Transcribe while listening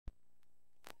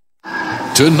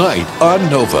Tonight on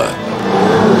Nova.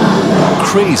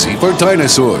 Crazy for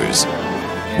dinosaurs.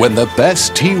 When the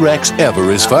best T-Rex ever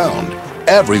is found,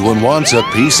 everyone wants a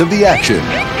piece of the action.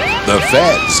 The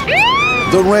feds,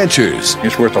 the ranchers,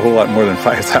 It's worth a whole lot more than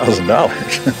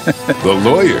 $5,000. the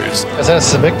lawyers, Is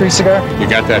that a victory cigar? You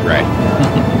got that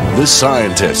right. the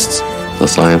scientists. The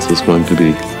science is going to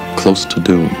be close to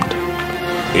doomed.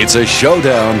 It's a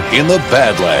showdown in the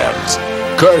Badlands.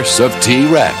 Curse of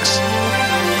T-Rex.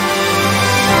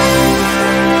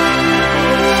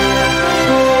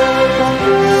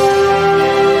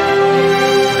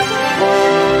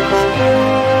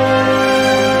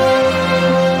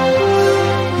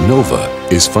 Nova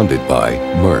is funded by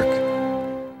Merck.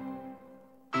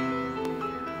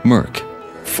 Merck,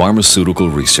 pharmaceutical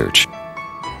research.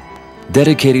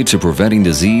 Dedicated to preventing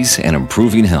disease and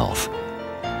improving health.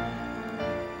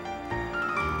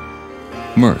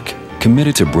 Merck,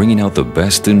 committed to bringing out the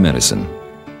best in medicine.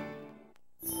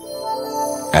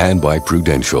 And by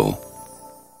Prudential.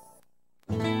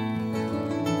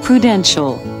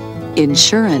 Prudential,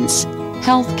 insurance,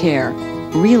 healthcare,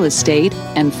 real estate,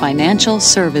 and financial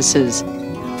services.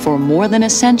 For more than a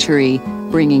century,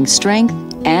 bringing strength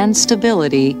and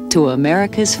stability to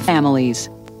America's families.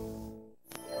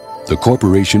 The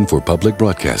Corporation for Public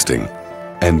Broadcasting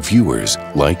and viewers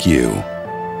like you.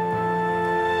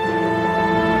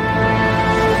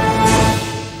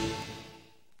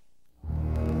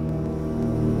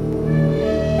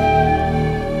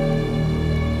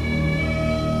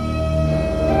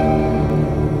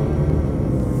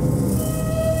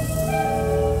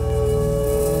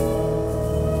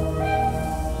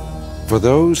 For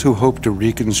those who hope to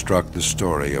reconstruct the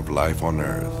story of life on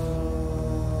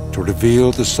Earth, to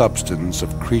reveal the substance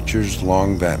of creatures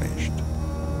long vanished,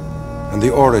 and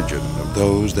the origin of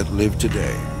those that live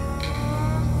today,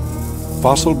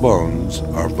 fossil bones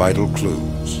are vital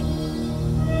clues.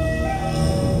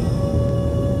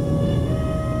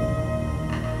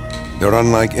 They're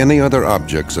unlike any other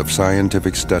objects of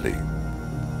scientific study.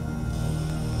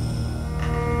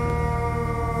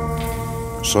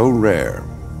 So rare,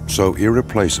 so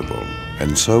irreplaceable,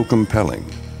 and so compelling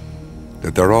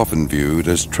that they're often viewed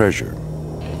as treasure.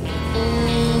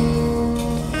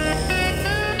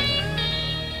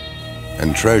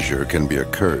 And treasure can be a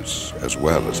curse as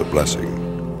well as a blessing.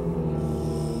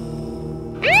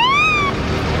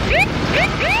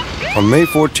 On May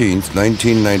 14th,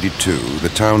 1992,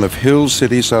 the town of Hill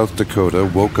City, South Dakota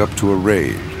woke up to a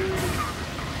raid.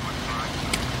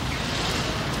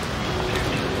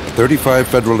 35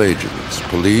 federal agents,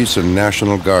 police, and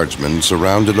National Guardsmen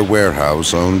surrounded a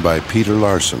warehouse owned by Peter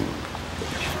Larson.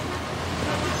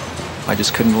 I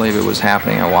just couldn't believe it was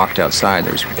happening. I walked outside.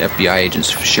 There was FBI agents,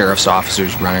 sheriff's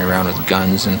officers running around with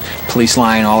guns, and police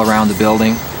lying all around the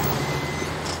building.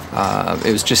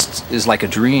 It was like a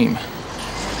dream.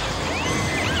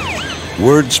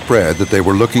 Word spread that they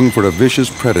were looking for a vicious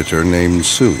predator named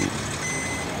Sue,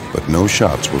 but no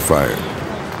shots were fired.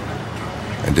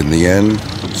 And in the end,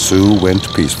 Sue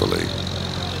went peacefully.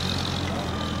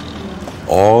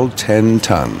 All 10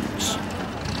 tons,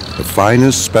 the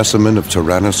finest specimen of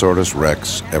Tyrannosaurus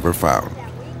rex ever found.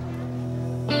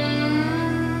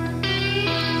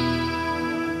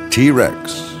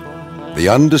 T-Rex, the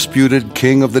undisputed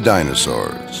king of the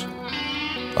dinosaurs,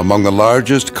 among the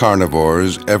largest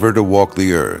carnivores ever to walk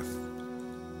the earth,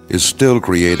 is still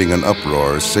creating an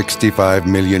uproar 65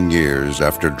 million years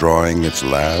after drawing its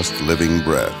last living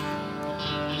breath.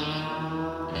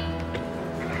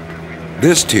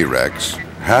 This T-Rex,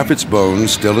 half its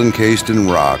bones still encased in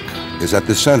rock, is at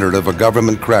the center of a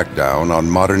government crackdown on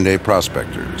modern-day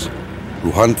prospectors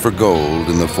who hunt for gold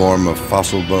in the form of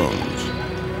fossil bones.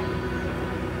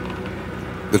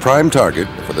 The prime target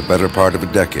for the better part of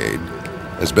a decade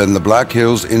has been the Black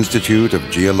Hills Institute of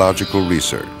Geological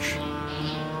Research.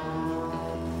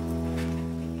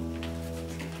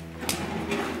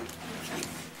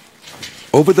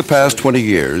 Over the past 20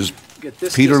 years,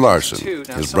 Peter Larson,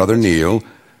 his brother Neil,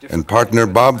 and partner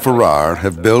Bob Farrar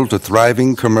have built a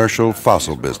thriving commercial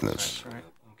fossil business.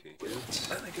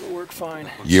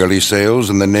 Yearly sales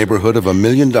in the neighborhood of $1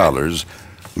 million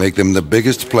make them the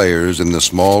biggest players in the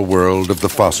small world of the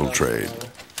fossil trade.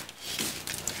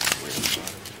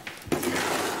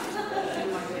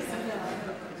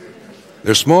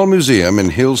 Their small museum in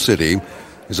Hill City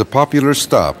is a popular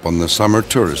stop on the summer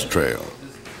tourist trail.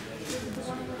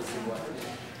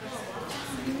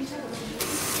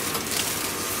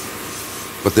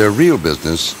 But their real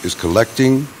business is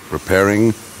collecting,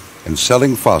 preparing, and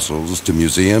selling fossils to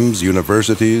museums,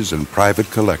 universities, and private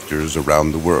collectors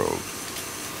around the world.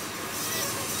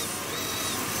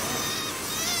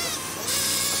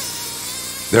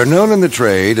 They're known in the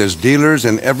trade as dealers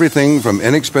in everything from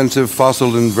inexpensive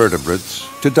fossil invertebrates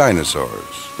to dinosaurs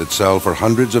that sell for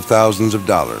hundreds of thousands of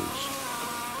dollars.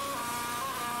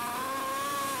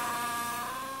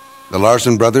 The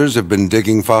Larson brothers have been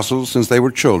digging fossils since they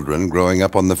were children growing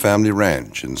up on the family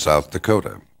ranch in South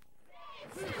Dakota.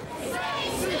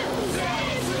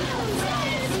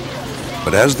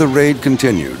 But as the raid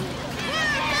continued,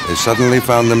 they suddenly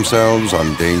found themselves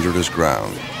on dangerous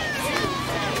ground.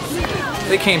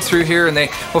 They came through here and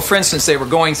for instance, they were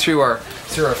going through our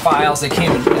files. They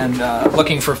came and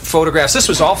looking for photographs. This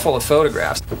was all full of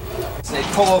photographs. So they'd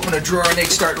pull open a drawer and they'd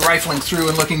start rifling through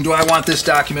and looking, do I want this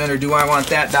document or do I want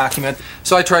that document?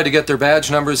 So I tried to get their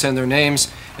badge numbers and their names,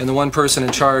 and the one person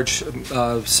in charge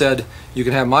said, you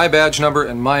can have my badge number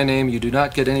and my name. You do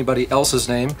not get anybody else's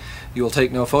name. You will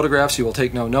take no photographs. You will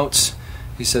take no notes.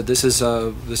 He said, this is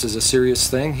a serious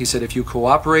thing. He said, if you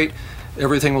cooperate,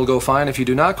 everything will go fine. If you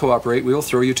do not cooperate, we will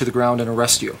throw you to the ground and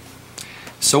arrest you.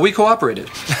 So we cooperated.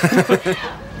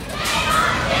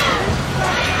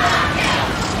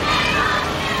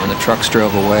 When the trucks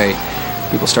drove away,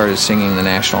 people started singing the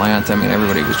national anthem and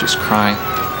everybody was just crying.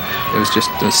 It was just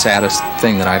the saddest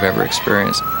thing that I've ever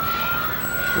experienced.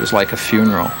 It was like a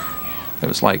funeral. It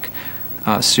was like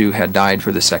Sue had died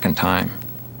for the second time.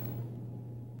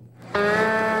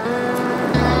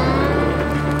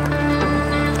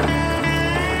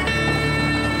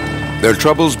 Their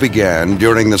troubles began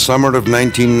during the summer of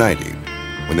 1990,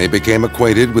 when they became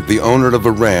acquainted with the owner of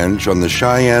a ranch on the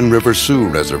Cheyenne River Sioux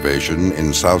Reservation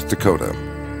in South Dakota.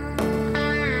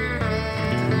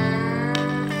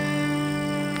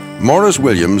 Morris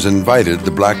Williams invited the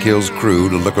Black Hills crew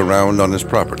to look around on his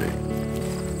property.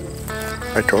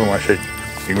 I told him, I said,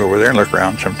 you can go over there and look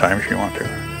around sometime if you want to.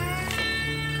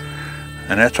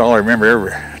 And that's all I remember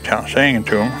ever saying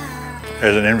to him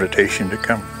as an invitation to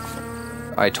come.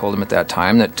 I told him at that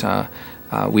time that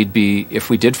if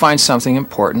we did find something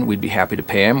important, we'd be happy to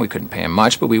pay him. We couldn't pay him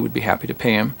much, but we would be happy to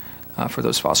pay him for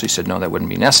those fossils. He said, no, that wouldn't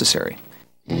be necessary.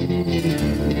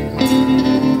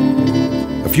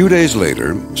 A few days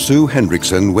later, Sue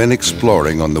Hendrickson went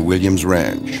exploring on the Williams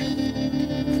Ranch.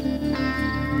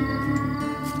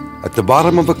 At the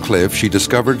bottom of a cliff, she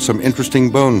discovered some interesting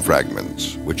bone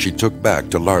fragments, which she took back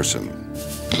to Larson.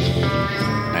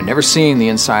 I'd never seen the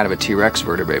inside of a T-Rex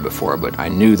vertebrae before, but I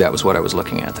knew that was what I was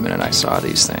looking at the minute I saw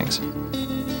these things.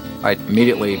 I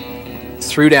immediately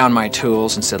threw down my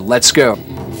tools and said, let's go.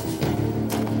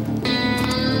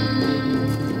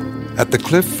 At the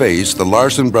cliff face, the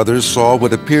Larson brothers saw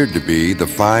what appeared to be the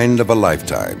find of a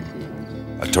lifetime,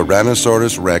 a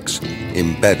Tyrannosaurus rex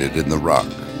embedded in the rock.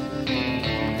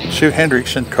 Sue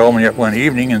Hendrickson called me up one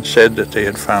evening and said that they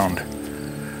had found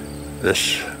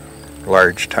this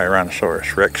large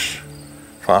Tyrannosaurus rex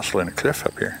fossil in a cliff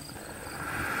up here.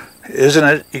 Isn't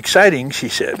it exciting, she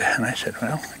said. And I said,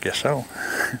 well, I guess so.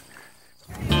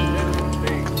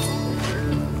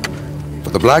 For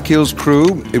the Black Hills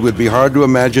crew, it would be hard to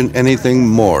imagine anything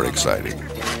more exciting.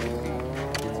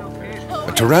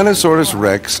 A Tyrannosaurus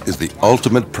rex is the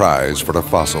ultimate prize for a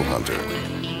fossil hunter.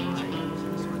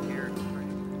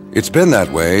 It's been that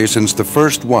way since the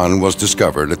first one was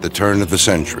discovered at the turn of the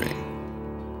century.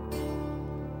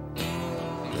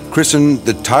 Christened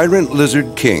the Tyrant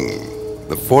Lizard King,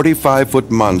 the 45-foot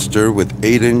monster with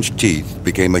 8-inch teeth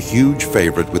became a huge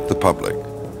favorite with the public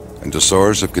and a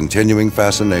source of continuing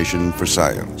fascination for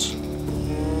science.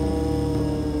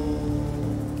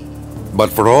 But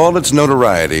for all its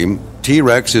notoriety,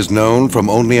 T-Rex is known from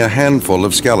only a handful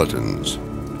of skeletons,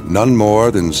 none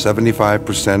more than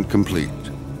 75% complete.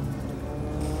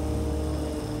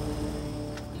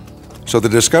 So the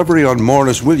discovery on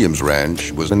Morris Williams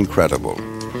Ranch was incredible.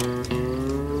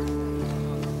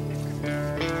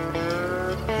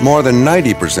 More than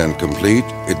 90% complete,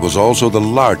 it was also the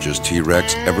largest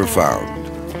T-Rex ever found,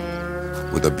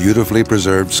 with a beautifully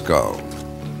preserved skull.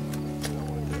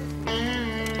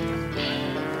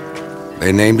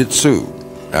 They named it Sue,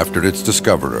 after its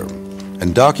discoverer,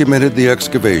 and documented the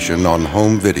excavation on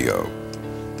home video.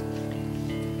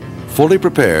 Fully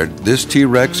prepared, this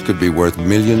T-Rex could be worth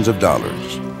millions of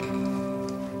dollars.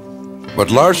 But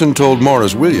Larson told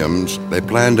Morris Williams they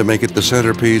planned to make it the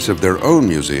centerpiece of their own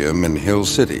museum in Hill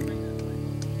City.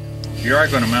 You are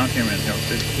going to mount him in Hill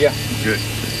City? Yeah. Good.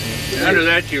 And under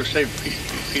that, you'll say,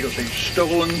 Pete will say,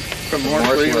 stolen from Morris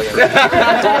Williams.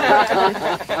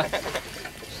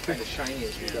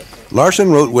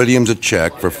 Larson wrote Williams a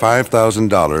check for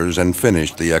 $5,000 and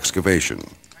finished the excavation.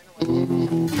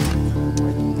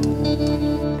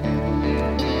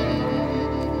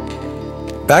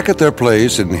 Back at their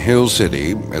place in Hill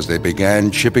City, as they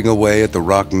began chipping away at the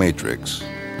rock matrix,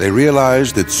 they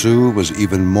realized that Sue was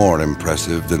even more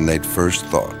impressive than they'd first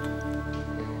thought.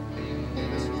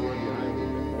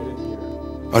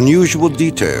 Unusual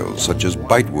details such as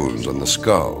bite wounds on the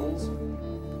skull,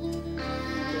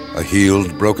 a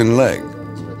healed broken leg,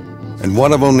 and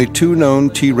one of only 2 known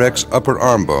T-Rex upper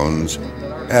arm bones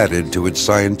added to its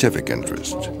scientific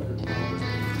interest.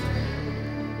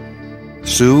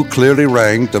 Sue clearly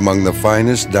ranked among the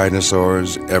finest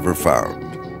dinosaurs ever found.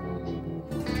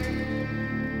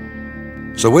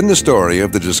 So when the story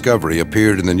of the discovery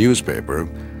appeared in the newspaper,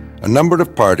 a number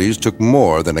of parties took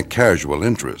more than a casual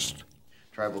interest.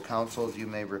 Tribal councils, you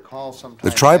may recall sometime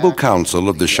The Tribal back, Council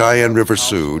of the Cheyenne River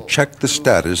Sioux checked the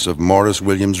status of Morris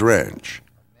Williams Ranch.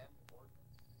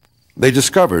 They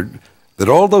discovered that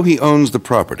although he owns the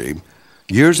property,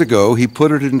 years ago he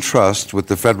put it in trust with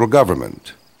the federal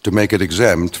government to make it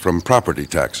exempt from property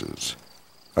taxes,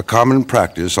 a common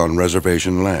practice on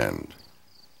reservation land.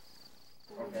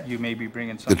 You may be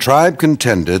bringing The tribe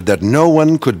contended that no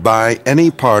one could buy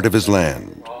any part of his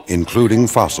land, including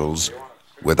fossils,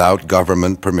 without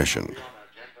government permission.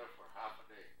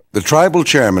 The tribal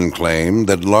chairman claimed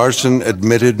that Larson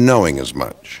admitted knowing as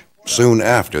much soon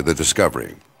after the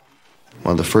discovery.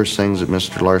 one of the first things that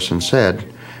Mr. Larson said,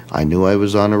 I knew I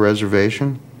was on a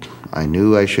reservation. I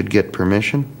knew I should get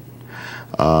permission.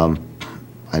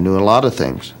 I knew a lot of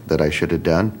things that I should have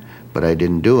done, but I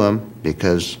didn't do them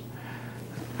because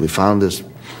we found this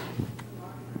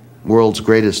world's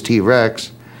greatest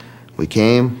T-Rex. We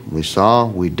came, we saw,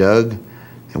 we dug,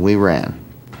 and we ran.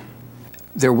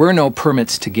 There were no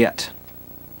permits to get.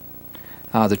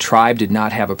 The tribe did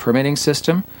not have a permitting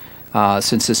system.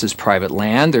 Since this is private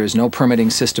land, there is no permitting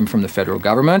system from the federal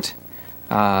government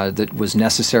that was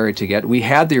necessary to get. We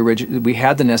had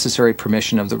the necessary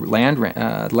permission of the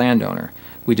landowner.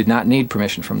 We did not need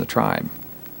permission from the tribe.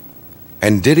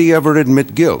 And did he ever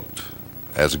admit guilt,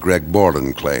 as Greg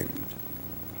Borland claimed?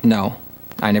 No,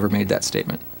 I never made that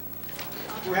statement.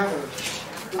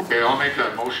 Okay, I'll make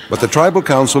that motion. But the Tribal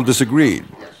Council disagreed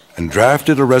and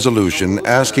drafted a resolution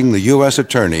asking the U.S.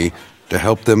 Attorney to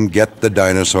help them get the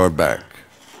dinosaur back.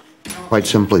 Quite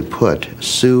simply put,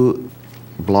 Sioux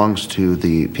belongs to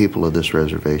the people of this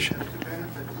reservation.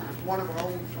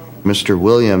 Mr.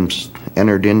 Williams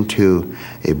entered into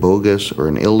a bogus or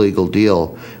an illegal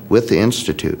deal with the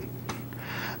Institute,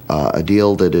 a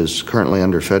deal that is currently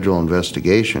under federal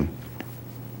investigation.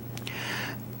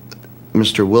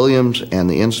 Mr. Williams and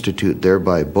the Institute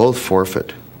thereby both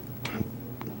forfeit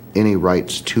any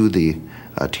rights to the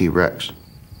T-Rex.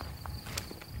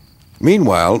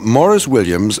 Meanwhile, Morris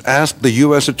Williams asked the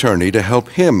U.S. Attorney to help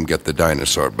him get the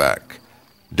dinosaur back,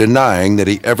 denying that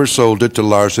he ever sold it to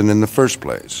Larson in the first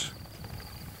place.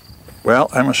 Well,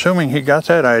 I'm assuming he got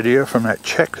that idea from that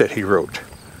check that he wrote.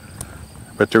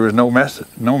 But there was no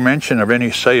mention of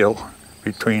any sale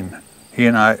between he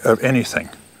and I of anything.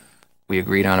 We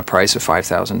agreed on a price of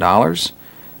 $5,000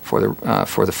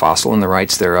 for the fossil and the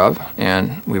rights thereof,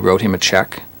 and we wrote him a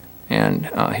check, and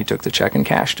he took the check and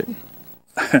cashed it.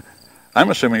 I'm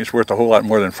assuming it's worth a whole lot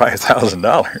more than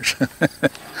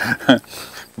 $5,000.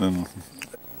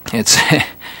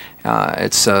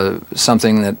 It's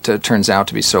something that turns out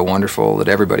to be so wonderful that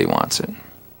everybody wants it.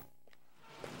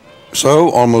 So,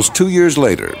 almost 2 years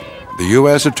later, the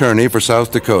U.S. Attorney for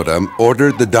South Dakota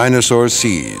ordered the dinosaur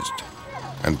seized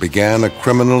and began a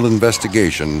criminal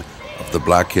investigation of the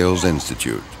Black Hills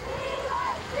Institute.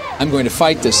 I'm going to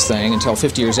fight this thing until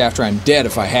 50 years after I'm dead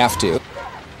if I have to.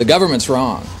 The government's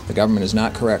wrong. The government is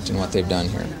not correct in what they've done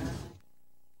here.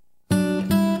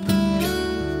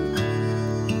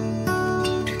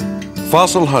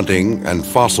 Fossil hunting and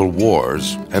fossil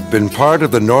wars have been part of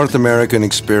the North American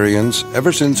experience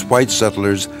ever since white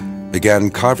settlers began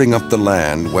carving up the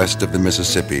land west of the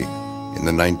Mississippi in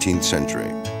the 19th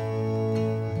century.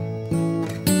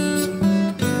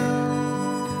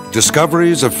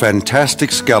 Discoveries of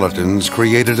fantastic skeletons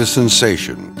created a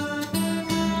sensation.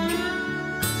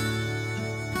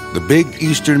 The big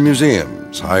Eastern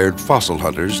museums hired fossil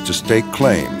hunters to stake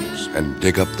claims and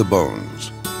dig up the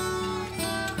bones.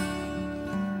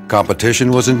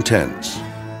 Competition was intense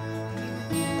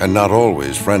and not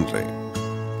always friendly.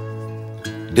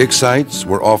 Dig sites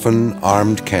were often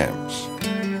armed camps.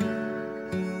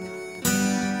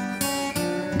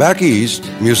 Back east,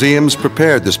 museums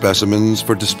prepared the specimens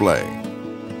for display.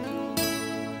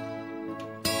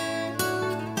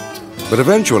 But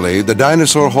eventually, the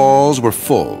dinosaur halls were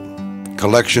full.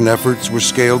 Collection efforts were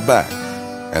scaled back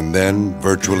and then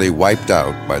virtually wiped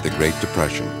out by the Great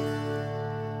Depression.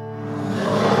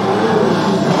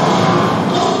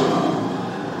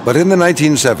 But in the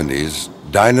 1970s,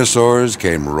 dinosaurs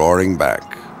came roaring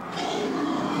back.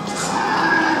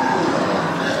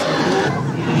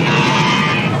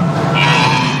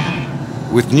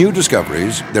 With new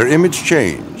discoveries, their image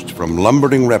changed from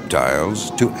lumbering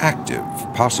reptiles to active,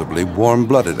 possibly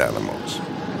warm-blooded animals.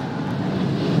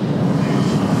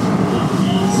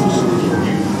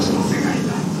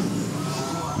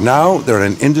 Now they're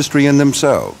an industry in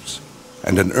themselves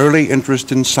and an early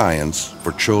interest in science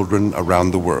for children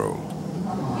around the world.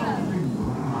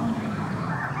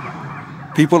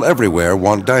 People everywhere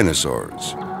want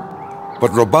dinosaurs,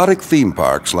 but robotic theme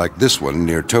parks like this one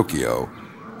near Tokyo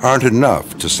aren't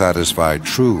enough to satisfy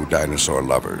true dinosaur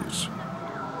lovers.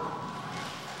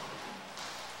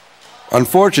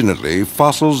 Unfortunately,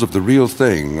 fossils of the real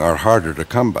thing are harder to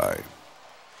come by.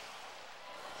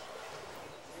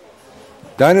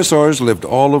 Dinosaurs lived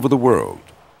all over the world,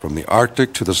 from the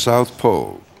Arctic to the South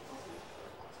Pole.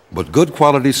 But good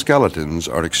quality skeletons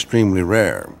are extremely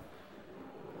rare.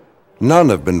 None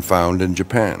have been found in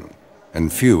Japan,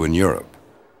 and few in Europe.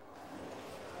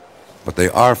 But they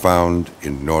are found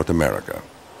in North America.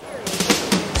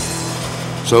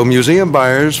 So museum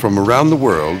buyers from around the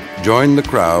world join the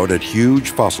crowd at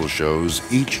huge fossil shows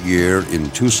each year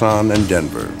in Tucson and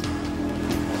Denver.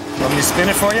 Want me to spin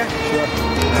it for you? Sure.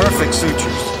 Perfect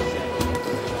sutures.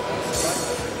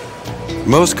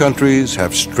 Most countries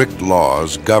have strict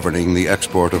laws governing the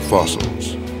export of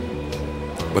fossils.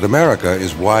 But America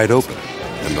is wide open,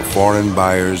 and the foreign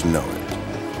buyers know it.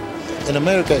 In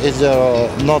America, it's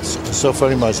not so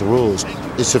very much rules.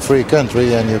 It's a free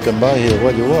country, and you can buy here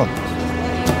what you want.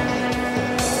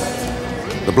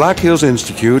 The Black Hills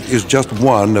Institute is just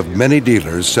one of many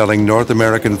dealers selling North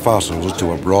American fossils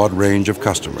to a broad range of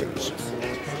customers.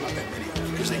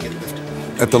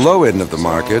 At the low end of the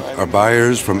market are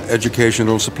buyers from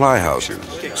educational supply houses,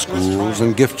 schools,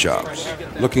 and gift shops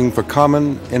looking for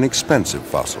common, inexpensive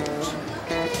fossils.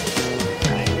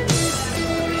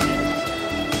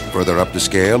 Further up the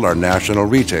scale are national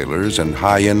retailers and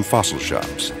high-end fossil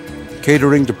shops,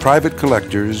 catering to private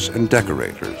collectors and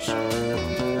decorators.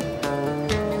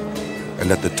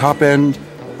 And at the top end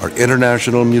are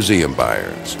international museum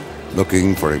buyers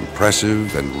looking for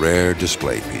impressive and rare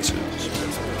display pieces.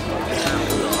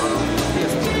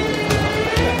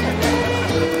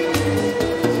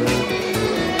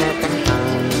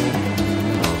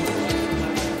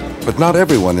 But not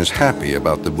everyone is happy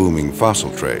about the booming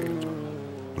fossil trade.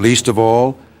 Least of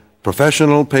all,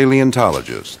 professional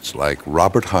paleontologists like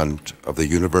Robert Hunt of the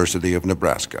University of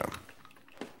Nebraska.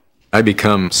 I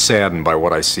become saddened by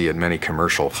what I see at many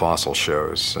commercial fossil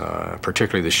shows,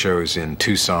 particularly the shows in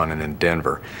Tucson and in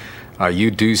Denver.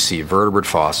 You do see vertebrate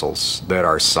fossils that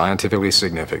are scientifically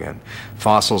significant,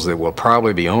 fossils that will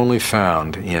probably be only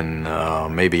found in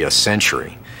maybe a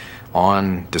century,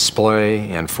 on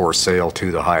display and for sale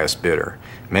to the highest bidder.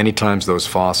 Many times those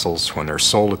fossils, when they're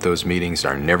sold at those meetings,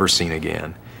 are never seen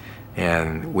again.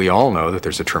 And we all know that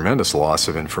there's a tremendous loss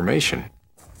of information.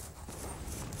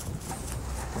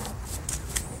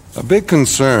 A big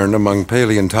concern among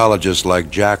paleontologists like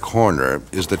Jack Horner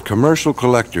is that commercial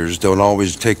collectors don't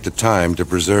always take the time to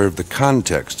preserve the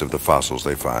context of the fossils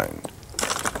they find,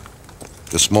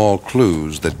 the small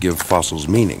clues that give fossils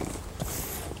meaning.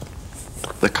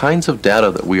 The kinds of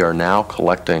data that we are now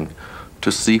collecting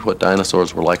to see what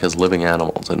dinosaurs were like as living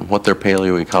animals and what their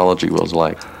paleoecology was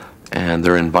like and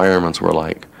their environments were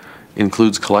like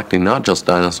includes collecting not just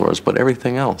dinosaurs but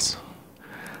everything else.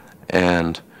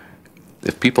 And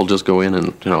if people just go in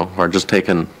and, are just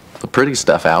taking the pretty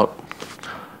stuff out,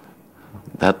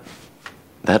 that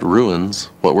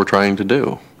ruins what we're trying to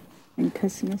do.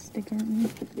 Pessimistic,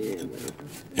 aren't you?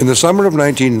 In the summer of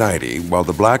 1990, while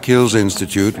the Black Hills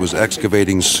Institute was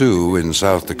excavating Sioux in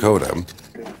South Dakota,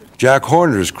 Jack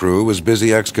Horner's crew was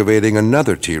busy excavating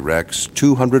another T-Rex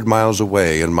 200 miles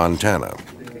away in Montana.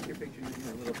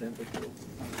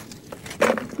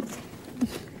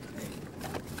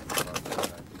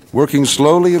 Working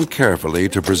slowly and carefully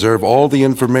to preserve all the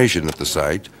information at the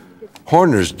site,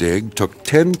 Horner's dig took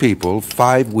 10 people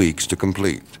 5 weeks to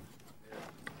complete.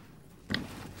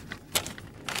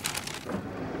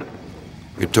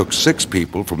 It took 6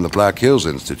 people from the Black Hills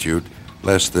Institute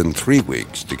less than 3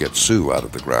 weeks to get Sioux out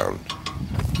of the ground.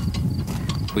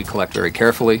 We collect very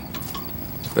carefully,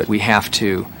 but we have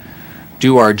to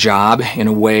do our job in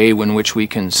a way in which we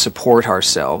can support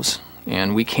ourselves,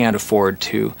 and we can't afford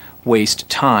to waste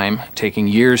time taking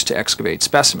years to excavate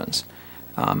specimens.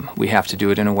 We have to do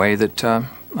it in a way that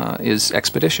is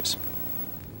expeditious.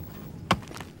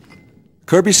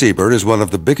 Kirby Siebert is one of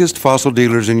the biggest fossil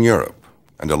dealers in Europe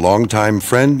and a longtime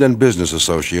friend and business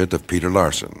associate of Peter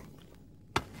Larson.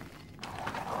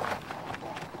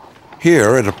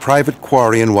 Here at a private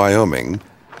quarry in Wyoming,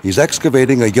 he's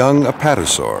excavating a young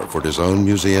apatosaur for his own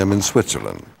museum in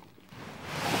Switzerland.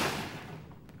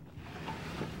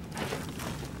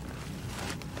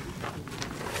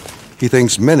 He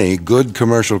thinks many good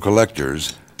commercial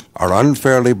collectors are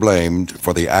unfairly blamed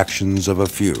for the actions of a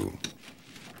few.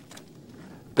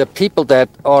 The people that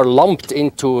are lumped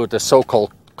into the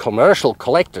so-called commercial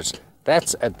collectors,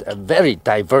 that's a very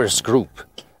diverse group.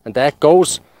 And that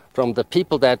goes from the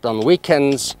people that on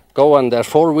weekends go on their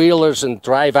four-wheelers and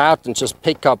drive out and just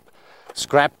pick up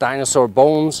scrap dinosaur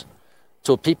bones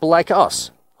to people like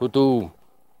us who do,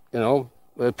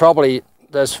 probably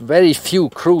there's very few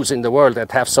crews in the world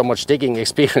that have so much digging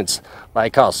experience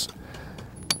like us.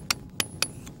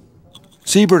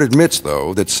 Siebert admits,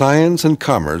 though, that science and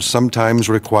commerce sometimes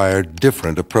require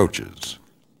different approaches.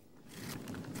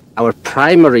 Our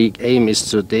primary aim is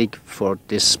to dig for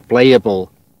displayable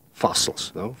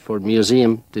fossils, for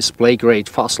museum display-grade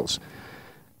fossils.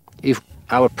 If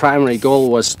our primary goal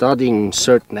was studying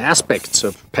certain aspects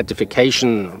of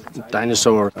petrification,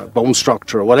 dinosaur bone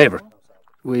structure or whatever,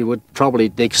 we would probably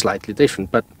dig slightly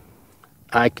different. But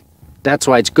that's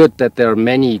why it's good that there are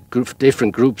many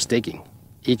different groups digging.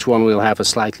 Each one will have a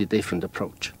slightly different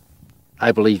approach.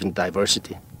 I believe in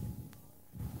diversity.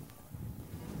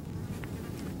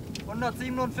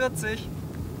 147.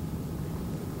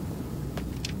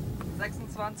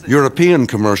 European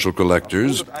commercial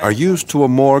collectors are used to a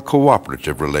more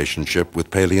cooperative relationship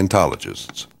with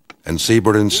paleontologists, and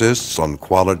Siebert insists on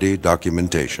quality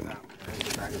documentation.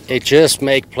 It just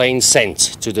makes plain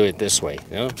sense to do it this way.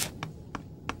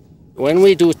 When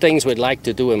we do things, we'd like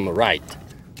to do them right.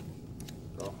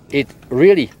 It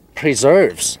really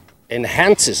preserves,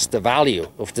 enhances the value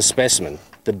of the specimen.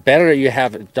 The better you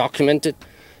have it documented,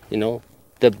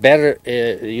 the better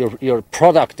your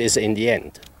product is in the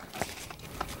end.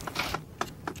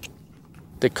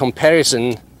 The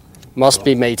comparison must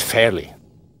be made fairly.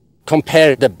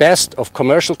 Compare the best of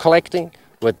commercial collecting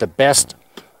with the best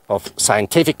of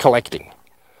scientific collecting.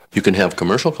 You can have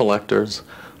commercial collectors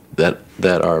that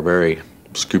are very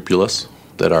scrupulous,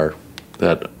 that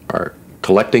are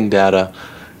collecting data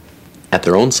at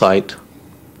their own site.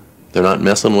 They're not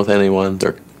messing with anyone.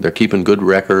 They're keeping good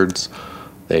records.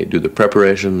 They do the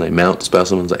preparation. They mount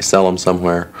specimens. They sell them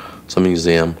somewhere, some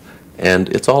museum, and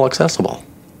it's all accessible.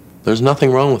 There's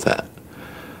nothing wrong with that.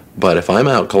 But if I'm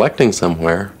out collecting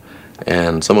somewhere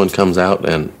and someone comes out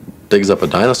and digs up a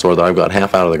dinosaur that I've got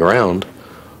half out of the ground,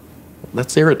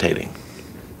 that's irritating.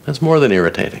 That's more than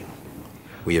irritating.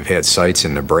 We have had sites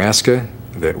in Nebraska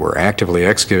that were actively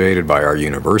excavated by our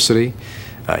university,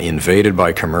 invaded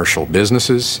by commercial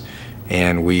businesses,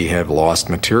 and we have lost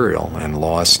material and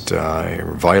lost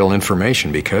vital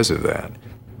information because of that.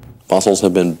 Fossils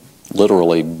have been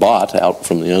literally bought out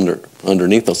from the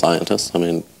underneath the scientists. I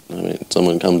mean,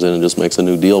 someone comes in and just makes a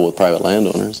new deal with private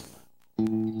landowners.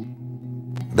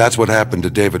 That's what happened to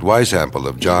David Weishampel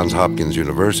of Johns Hopkins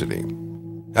University.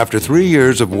 After 3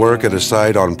 years of work at a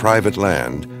site on private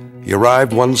land, he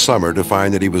arrived one summer to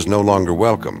find that he was no longer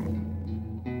welcome.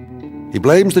 He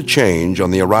blames the change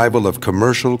on the arrival of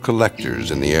commercial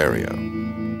collectors in the area.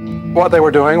 What they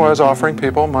were doing was offering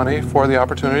people money for the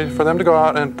opportunity for them to go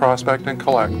out and prospect and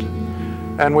collect.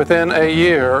 And within a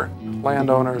year,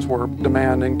 landowners were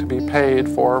demanding to be paid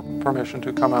for permission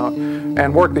to come out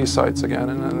and work these sites again.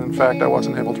 And in fact, I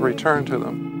wasn't able to return to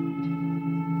them.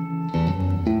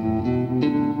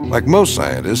 Like most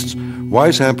scientists,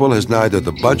 Weishampel has neither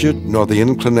the budget nor the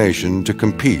inclination to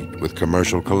compete with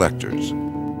commercial collectors.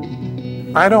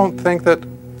 I don't think that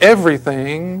every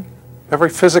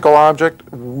physical object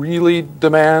really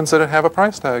demands that it have a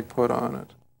price tag put on it.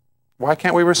 Why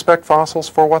can't we respect fossils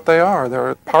for what they are?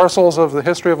 They're parcels of the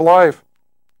history of life.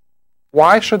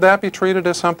 Why should that be treated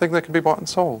as something that can be bought and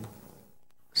sold?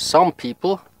 Some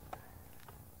people,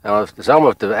 some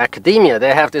of the academia,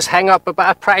 they have this hang-up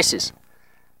about prices.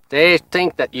 They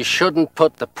think that you shouldn't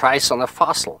put the price on a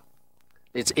fossil.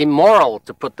 It's immoral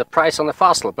to put the price on a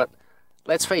fossil, but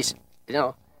let's face it,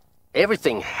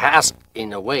 everything has,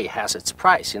 in a way, has its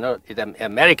price. The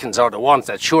Americans are the ones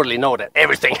that surely know that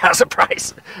everything has a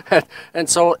price. And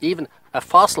so even a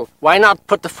fossil, why not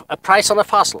put a price on a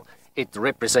fossil? It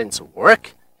represents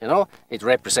work, it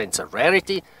represents a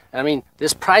rarity. I mean,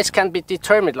 this price can be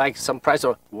determined like some price.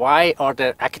 Why are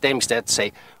there academics that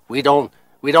say, we don't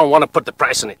want to put the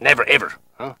price on it, never ever.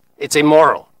 It's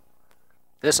immoral.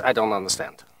 This I don't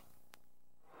understand.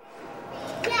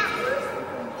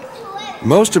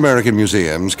 Most American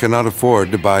museums cannot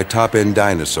afford to buy top-end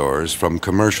dinosaurs from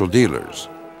commercial dealers.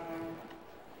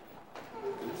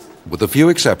 With a few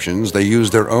exceptions, they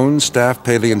use their own staff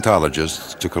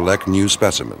paleontologists to collect new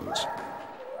specimens.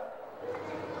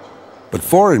 But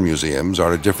foreign museums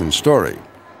are a different story.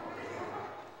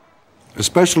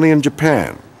 Especially in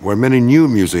Japan, where many new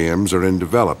museums are in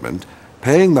development,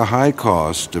 Paying the high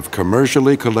cost of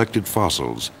commercially collected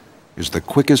fossils is the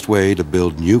quickest way to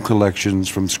build new collections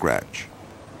from scratch.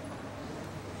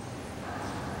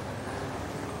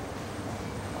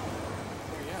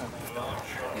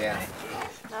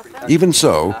 Even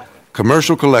so,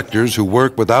 commercial collectors who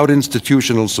work without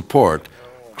institutional support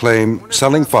claim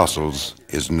selling fossils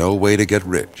is no way to get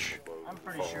rich.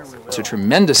 It's a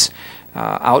tremendous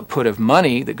output of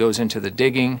money that goes into the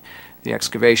digging, the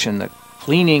excavation, the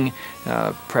cleaning,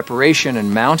 preparation,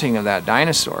 and mounting of that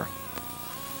dinosaur.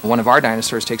 One of our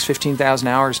dinosaurs takes 15,000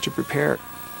 hours to prepare.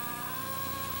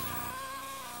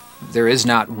 There is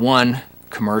not one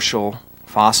commercial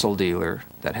fossil dealer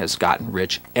that has gotten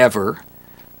rich ever.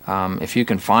 If you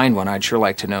can find one, I'd sure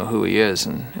like to know who he is,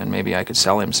 and maybe I could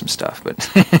sell him some stuff. But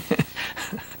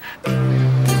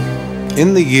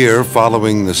in the year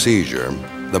following the seizure,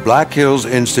 the Black Hills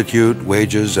Institute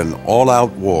wages an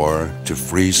all-out war to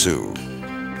free Sioux.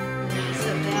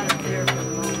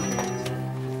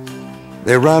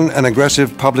 They run an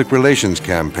aggressive public relations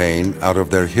campaign out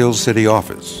of their Hill City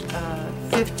office.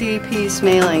 50-piece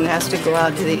mailing has to go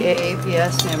out to the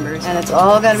AAPS members, and it's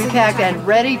all got to be packed and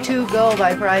ready to go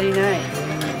by Friday night.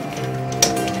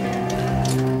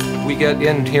 We get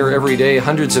in here every day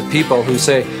hundreds of people who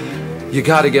say, you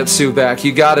got to get Sioux back,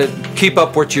 you got to keep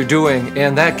up what you're doing,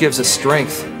 and that gives us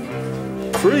strength.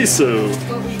 Free Sioux.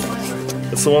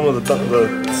 It's the one with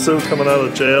the Sioux coming out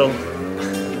of jail.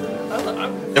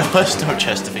 There was no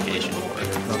justification for it.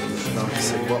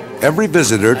 Every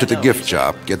visitor to the gift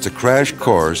shop gets a crash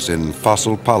course in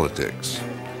fossil politics.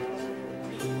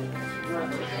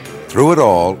 Through it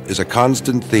all is a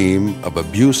constant theme of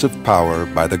abuse of power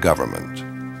by the government.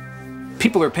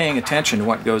 people are paying attention to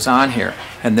what goes on here,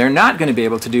 and they're not going to be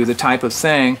able to do the type of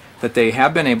thing that they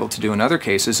have been able to do in other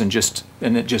cases and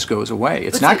it just goes away.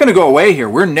 It's not going to go away here.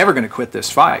 We're never going to quit this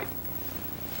fight.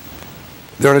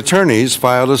 Their attorneys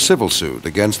filed a civil suit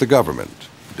against the government,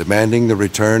 demanding the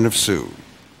return of Sioux.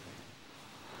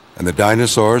 And the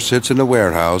dinosaur sits in a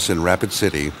warehouse in Rapid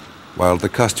City while the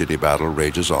custody battle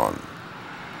rages on.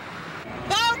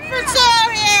 Vote for Sioux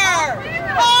here!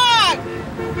 Vote!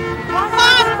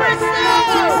 Vote for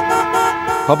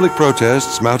Sioux! Public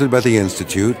protests mounted by the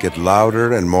Institute get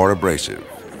louder and more abrasive.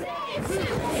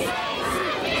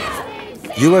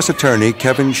 U.S. Attorney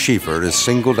Kevin Schieffer is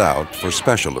singled out for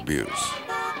special abuse.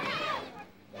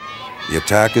 The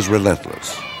attack is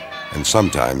relentless and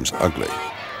sometimes ugly.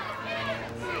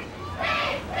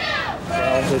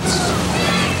 Well,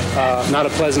 it's not a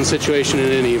pleasant situation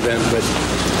in any event, but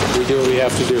we do what we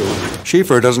have to do.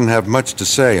 Schieffer doesn't have much to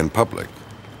say in public,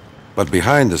 but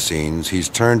behind the scenes, he's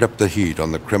turned up the heat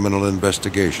on the criminal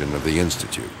investigation of the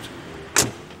Institute.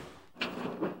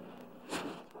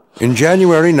 In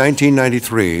January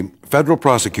 1993, federal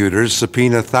prosecutors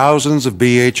subpoena thousands of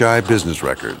BHI business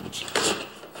records.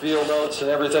 Field notes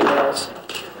and everything else,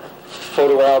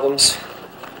 photo albums.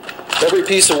 Every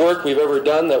piece of work we've ever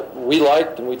done that we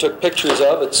liked and we took pictures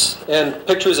of, and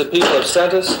pictures that people have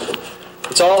sent us,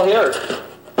 it's all here.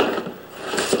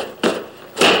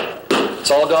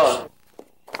 It's all gone.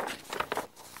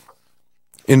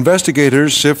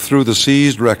 Investigators sift through the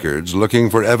seized records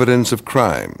looking for evidence of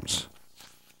crimes,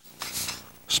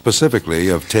 specifically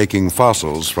of taking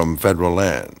fossils from federal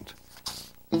land.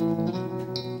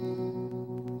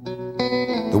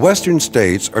 The western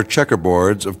states are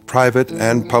checkerboards of private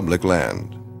and public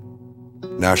land.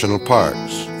 National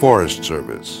parks, Forest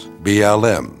Service,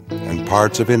 BLM, and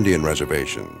parts of Indian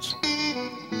reservations.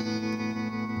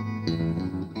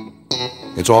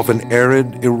 It's often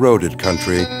arid, eroded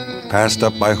country passed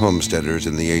up by homesteaders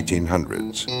in the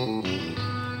 1800s.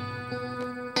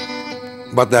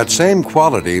 But that same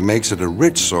quality makes it a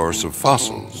rich source of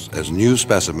fossils as new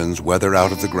specimens weather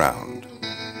out of the ground.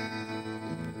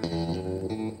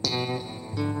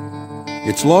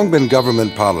 It's long been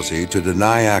government policy to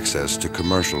deny access to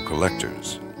commercial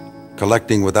collectors.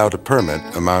 Collecting without a permit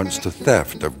amounts to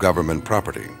theft of government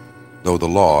property, though the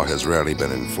law has rarely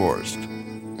been enforced.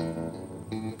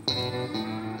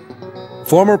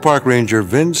 Former park ranger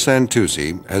Vince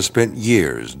Santucci has spent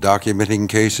years documenting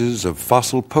cases of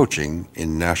fossil poaching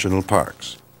in national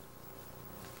parks.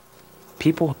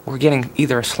 People were getting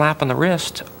either a slap on the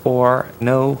wrist or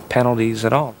no penalties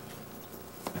at all.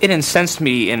 It incensed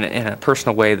me in a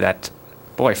personal way that,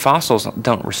 boy, fossils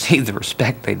don't receive the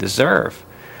respect they deserve.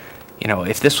 You know,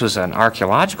 if this was an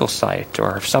archaeological site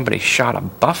or if somebody shot a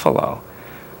buffalo,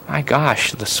 my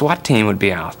gosh, the SWAT team would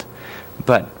be out.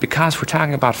 But because we're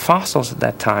talking about fossils at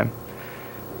that time,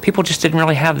 people just didn't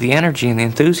really have the energy and the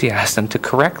enthusiasm to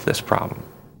correct this problem.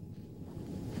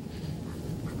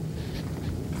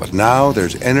 But now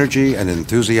there's energy and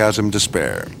enthusiasm to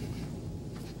spare.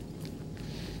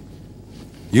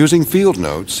 Using field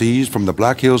notes seized from the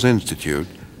Black Hills Institute,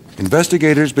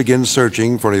 investigators begin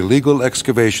searching for illegal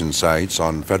excavation sites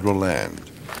on federal land.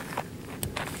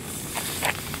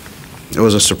 It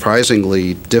was a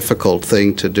surprisingly difficult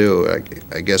thing to do.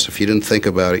 I guess if you didn't think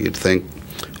about it, you'd think,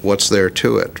 what's there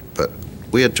to it? But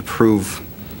we had to prove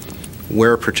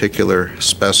where particular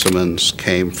specimens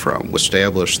came from,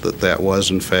 establish that that was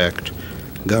in fact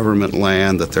government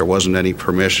land, that there wasn't any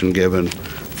permission given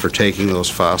for taking those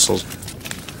fossils.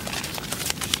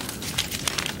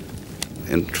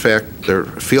 In fact, their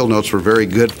field notes were very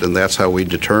good, and that's how we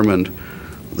determined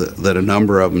that a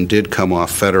number of them did come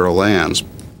off federal lands.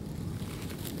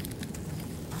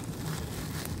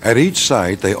 At each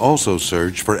site, they also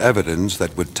search for evidence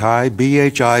that would tie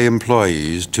BHI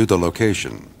employees to the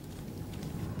location.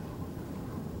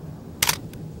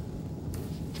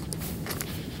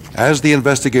 As the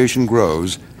investigation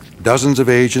grows, dozens of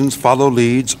agents follow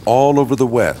leads all over the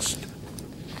West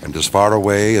and as far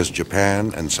away as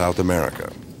Japan and South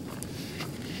America.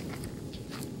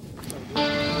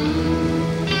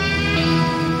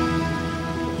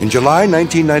 In July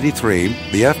 1993,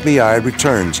 the FBI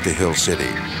returns to Hill City,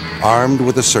 armed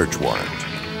with a search warrant.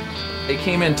 They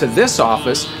came into this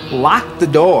office, locked the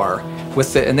door,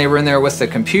 and they were in there with the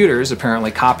computers,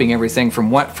 apparently copying everything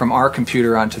from our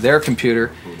computer onto their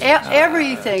computer.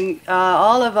 Everything,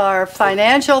 all of our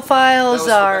financial files,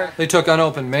 They took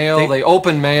unopened mail, they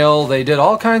opened mail, they did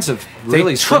all kinds of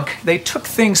really... They took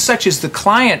things such as the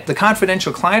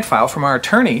confidential client file from our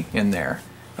attorney in there.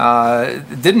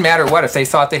 It didn't matter what, if they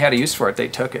thought they had a use for it, they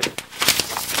took it.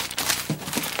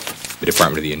 The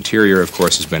Department of the Interior, of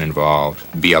course, has been involved.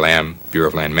 BLM, Bureau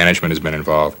of Land Management, has been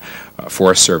involved.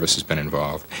 Forest Service has been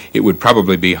involved. It would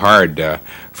probably be hard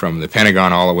from the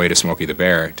Pentagon all the way to Smokey the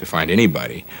Bear to find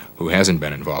anybody who hasn't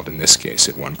been involved in this case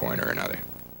at one point or another.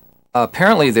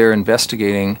 Apparently they're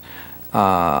investigating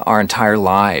our entire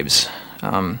lives.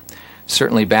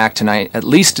 Certainly back to at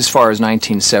least as far as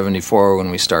 1974 when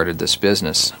we started this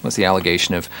business with the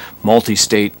allegation of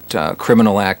multi-state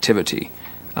criminal activity.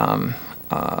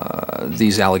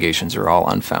 These allegations are all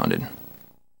unfounded.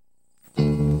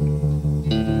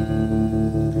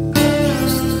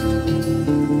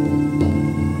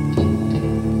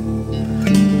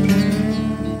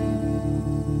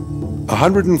 A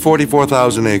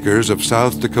 144,000 acres of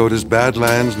South Dakota's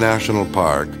Badlands National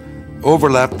Park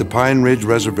overlap the Pine Ridge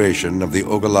Reservation of the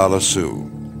Ogallala Sioux.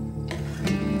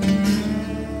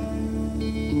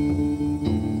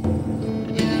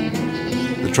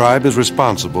 The tribe is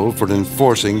responsible for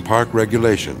enforcing park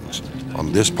regulations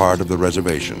on this part of the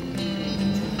reservation.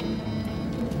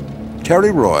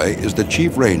 Terry Roy is the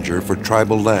chief ranger for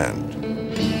tribal land.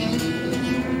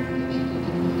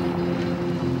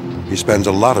 He spends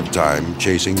a lot of time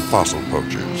chasing fossil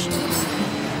poachers.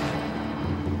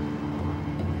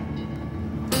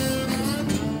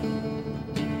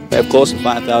 We have close to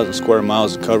 5,000 square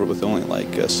miles to cover with only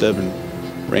like 7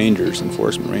 rangers,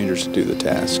 enforcement rangers, to do the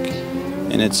task.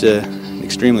 And it's an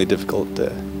extremely difficult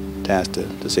task,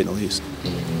 to say the least.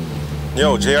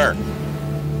 Yo, JR,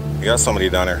 you got somebody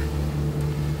down there.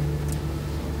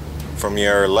 From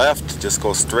your left, just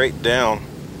go straight down.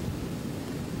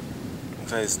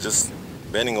 He's just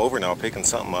bending over now, picking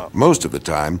something up. Most of the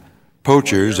time,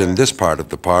 poachers in this part of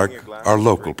the park are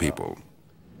local people.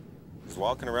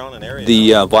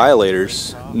 The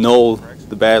violators know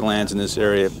the Badlands in this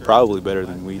area probably better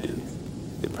than we do.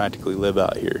 They practically live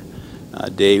out here.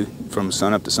 Day from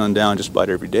sun up to sundown, just about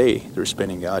every day they're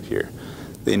spending out here.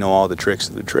 They know all the tricks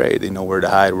of the trade. They know where to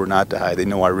hide, where not to hide. They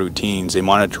know our routines. They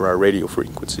monitor our radio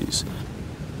frequencies.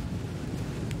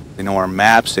 They know our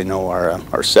maps. They know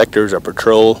our sectors, our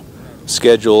patrol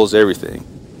schedules, everything.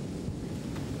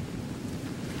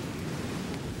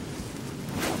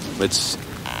 It's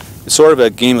sort of a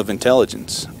game of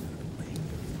intelligence.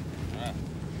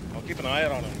 I'll keep an eye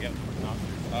out on him again.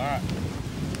 All right.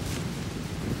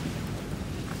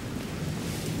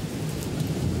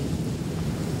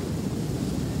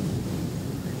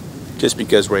 Just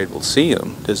because we're able to see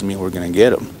them doesn't mean we're going to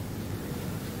get them.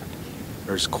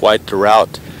 There's quite the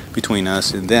route between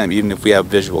us and them, even if we have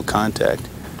visual contact.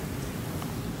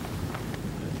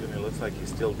 It looks like he's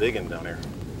still digging down there.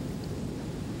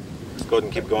 Let's go ahead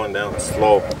and keep going down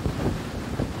slow.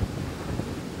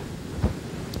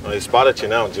 Oh, he spotted you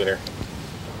now, Junior.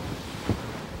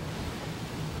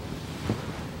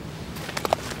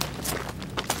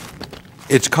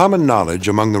 It's common knowledge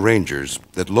among the rangers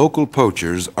that local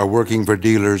poachers are working for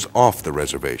dealers off the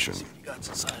reservation.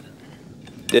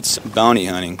 It's bounty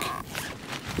hunting.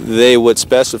 They would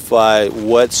specify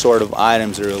what sort of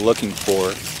items they're looking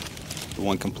for, They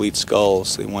want complete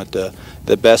skulls. They want the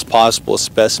best possible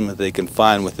specimen they can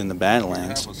find within the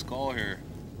Badlands.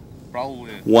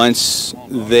 Once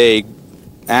they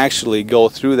actually go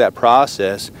through that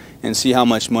process and see how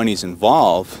much money's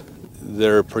involved,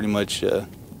 they're pretty much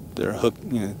they're hook,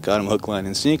 got them hook, line,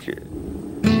 and sinker.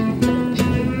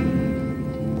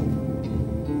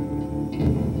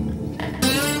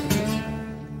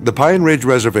 The Pine Ridge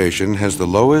Reservation has the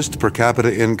lowest per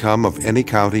capita income of any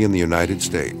county in the United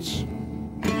States.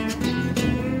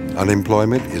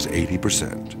 Unemployment is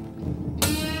 80%.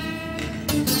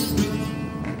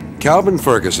 Calvin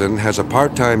Ferguson has a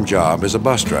part-time job as a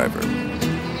bus driver.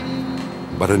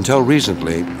 But until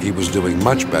recently, he was doing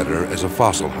much better as a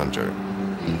fossil hunter.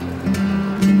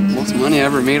 Most money I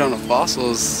ever made on a fossil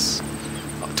is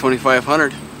about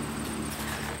 $2,500.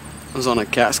 I was on a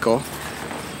cat skull.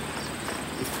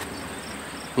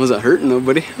 Wasn't hurting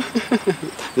nobody.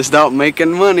 Just out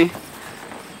making money.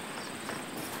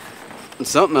 It's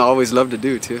something I always loved to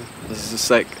do too. It's just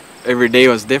like every day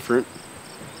was different.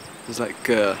 It's like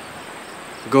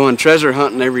going treasure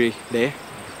hunting every day.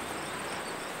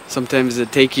 Sometimes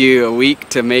it'd take you a week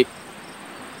to make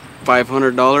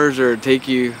 $500, or it'd take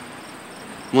you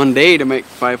one day to make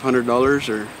 $500,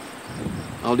 or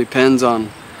all depends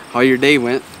on how your day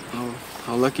went,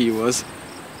 how lucky you was.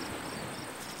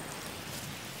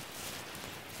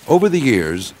 Over the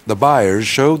years, the buyers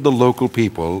showed the local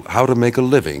people how to make a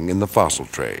living in the fossil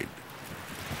trade.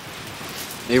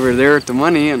 They were there with the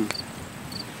money, and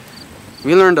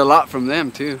we learned a lot from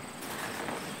them too.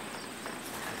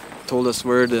 Told us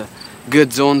where the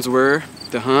good zones were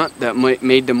to hunt that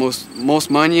made the most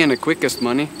money and the quickest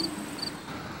money.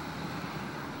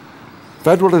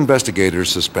 Federal investigators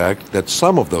suspect that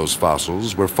some of those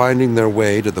fossils were finding their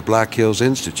way to the Black Hills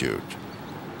Institute.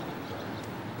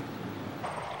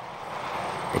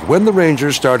 But when the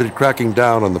rangers started cracking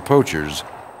down on the poachers,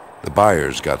 the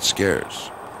buyers got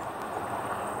scarce.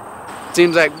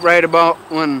 Seems like right about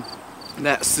when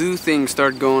that Sioux thing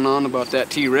started going on about that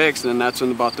T-Rex, and that's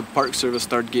when about the Park Service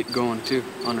started getting going too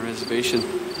on the reservation.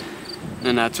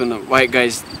 And that's when the white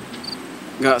guys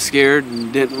got scared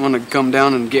and didn't want to come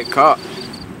down and get caught.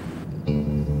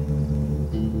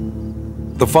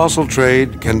 The fossil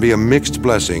trade can be a mixed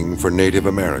blessing for Native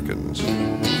Americans.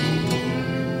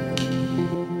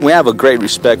 We have a great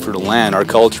respect for the land. Our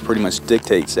culture pretty much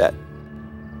dictates that.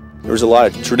 There's a lot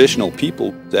of traditional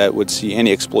people that would see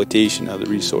any exploitation of the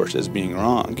resource as being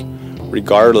wrong,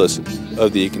 regardless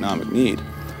of the economic need.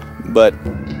 But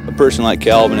a person like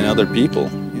Calvin and other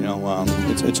people,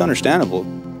 it's understandable.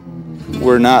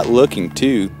 We're not looking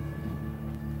to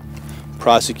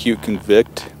prosecute,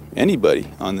 convict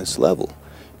anybody on this level,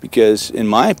 because in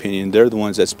my opinion, they're the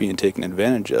ones that's being taken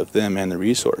advantage of, them and the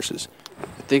resources.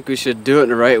 I think we should do it in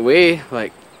the right way,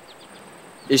 like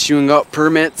issuing out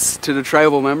permits to the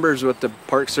tribal members. What the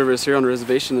Park Service here on the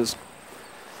reservation is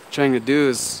trying to do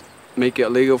is make it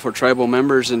legal for tribal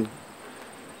members and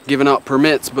giving out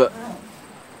permits, but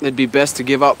it'd be best to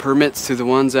give out permits to the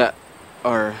ones that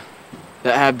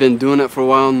have been doing it for a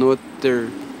while and know what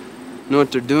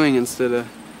they're doing instead of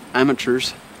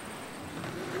amateurs.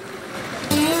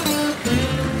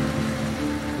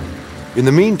 In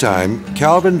the meantime,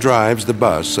 Calvin drives the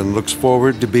bus and looks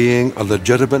forward to being a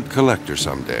legitimate collector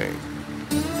someday.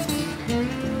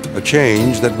 A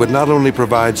change that would not only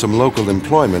provide some local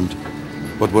employment,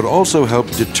 but would also help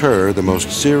deter the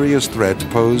most serious threat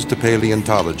posed to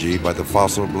paleontology by the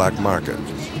fossil black market.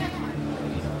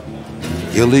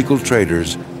 Illegal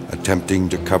traders attempting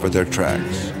to cover their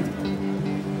tracks.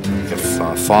 If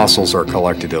fossils are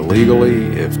collected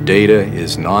illegally, if data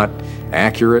is not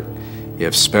accurate,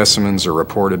 if specimens are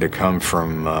reported to come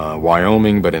from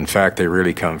Wyoming, but in fact they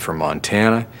really come from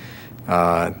Montana,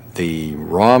 the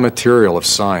raw material of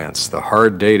science, the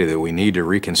hard data that we need to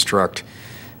reconstruct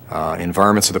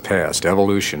environments of the past,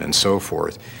 evolution, and so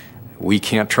forth, we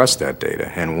can't trust that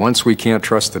data. And once we can't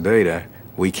trust the data,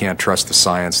 we can't trust the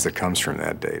science that comes from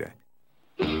that data.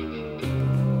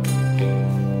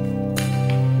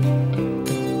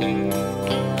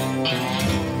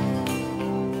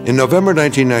 In November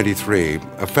 1993,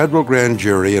 a federal grand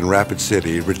jury in Rapid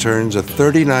City returns a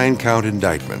 39-count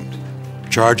indictment,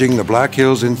 charging the Black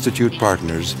Hills Institute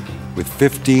partners with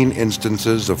 15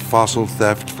 instances of fossil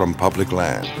theft from public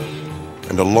land,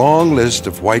 and a long list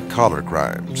of white-collar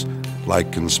crimes,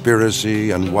 like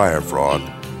conspiracy and wire fraud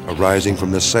arising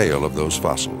from the sale of those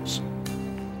fossils.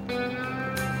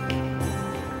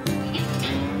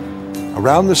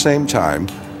 Around the same time,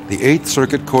 the Eighth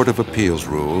Circuit Court of Appeals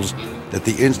rules that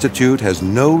the Institute has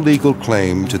no legal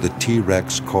claim to the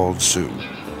T-Rex called Sioux.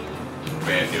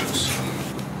 Bad news.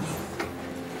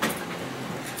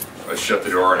 let's shut the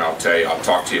door and I'll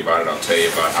talk to you about it. I'll tell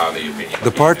you about how the opinion.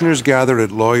 The partners gather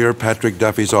at lawyer Patrick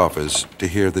Duffy's office to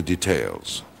hear the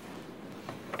details.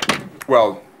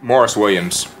 Well, Morris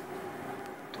Williams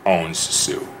owns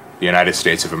Sioux. The United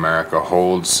States of America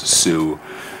holds Sioux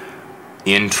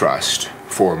in trust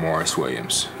for Morris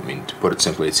Williams. I mean, to put it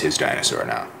simply, it's his dinosaur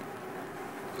now.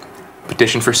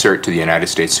 Petition for cert to the United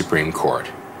States Supreme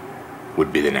Court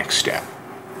would be the next step.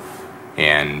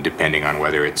 And depending on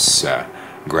whether it's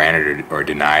granted or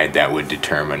denied, that would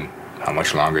determine how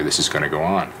much longer this is going to go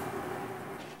on.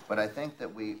 But I think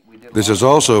that we This is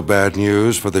also bad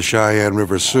news for the Cheyenne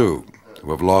River Sioux,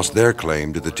 who have lost their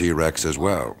claim to the T-Rex as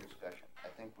well.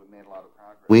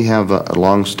 We have a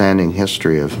long-standing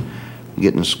history of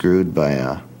getting screwed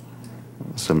by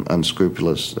some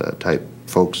unscrupulous type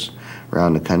folks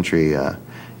around the country,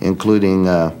 including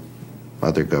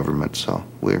other governments. So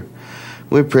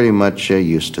we're pretty much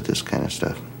used to this kind of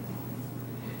stuff.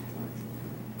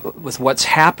 With what's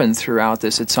happened throughout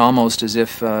this, it's almost as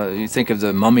if you think of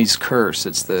the mummy's curse.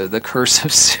 It's the curse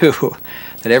of Sioux,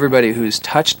 that everybody who's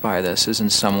touched by this is in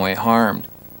some way harmed.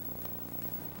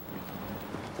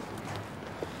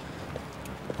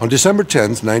 On December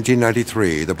 10th,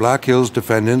 1993, the Black Hills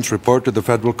defendants report to the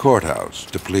federal courthouse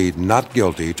to plead not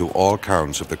guilty to all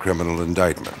counts of the criminal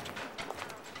indictment.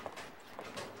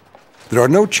 There are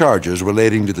no charges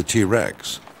relating to the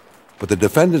T-Rex, but the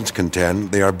defendants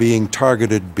contend they are being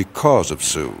targeted because of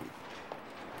Sioux.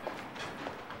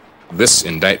 This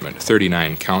indictment,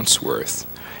 39 counts worth,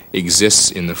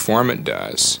 exists in the form it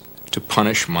does to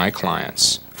punish my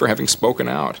clients for having spoken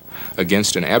out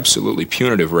against an absolutely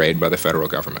punitive raid by the federal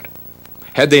government.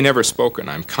 Had they never spoken,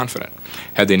 I'm confident,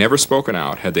 had they never spoken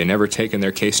out, had they never taken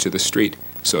their case to the street,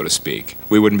 so to speak,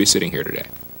 we wouldn't be sitting here today.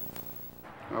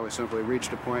 Well, we simply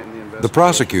reached a point in the investigation. The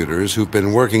prosecutors, who've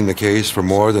been working the case for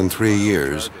more than 3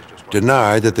 years,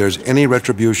 deny that there's any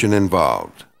retribution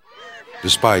involved,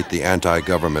 despite the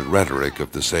anti-government rhetoric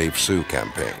of the Save Sioux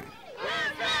campaign.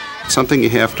 Something you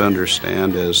have to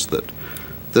understand is that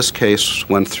this case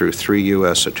went through 3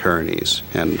 U.S. attorneys,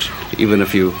 and even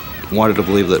if you wanted to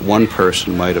believe that one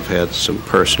person might have had some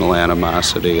personal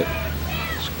animosity, it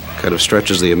kind of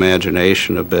stretches the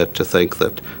imagination a bit to think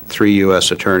that 3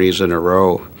 U.S. attorneys in a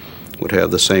row would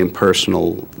have the same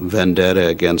personal vendetta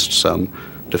against some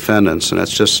defendants, and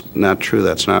that's just not true.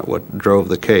 That's not what drove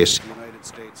the case. The United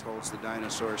States holds the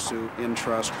dinosaur suit in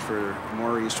trust for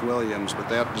Maurice Williams, but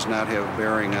that does not have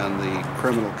bearing on the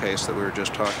criminal case that we were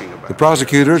just talking about. The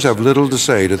prosecutors have little to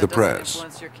say to the press.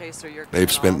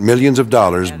 They've spent millions of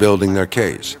dollars building their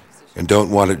case and don't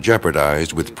want it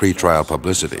jeopardized with pretrial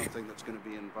publicity.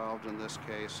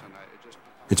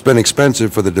 It's been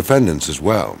expensive for the defendants as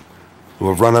well, who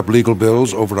have run up legal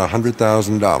bills over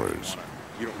 $100,000.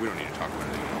 We don't need to talk about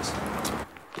anything else.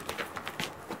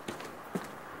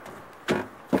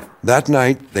 That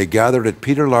night, they gathered at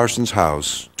Peter Larson's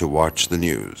house to watch the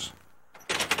news.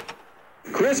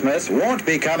 Christmas won't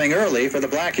be coming early for the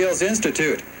Black Hills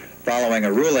Institute, following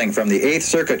a ruling from the 8th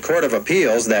Circuit Court of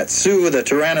Appeals that Sioux the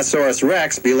Tyrannosaurus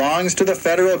Rex belongs to the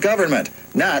federal government,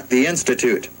 not the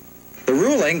Institute. The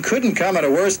ruling couldn't come at a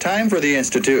worse time for the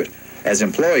Institute, as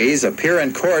employees appear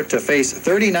in court to face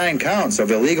 39 counts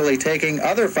of illegally taking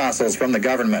other fossils from the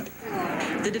government.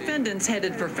 The defendants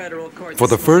headed for federal court. For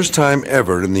the first time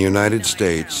ever in the United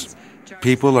States,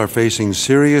 people are facing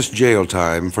serious jail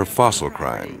time for fossil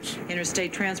crimes.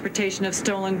 Interstate transportation of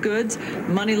stolen goods,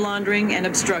 money laundering, and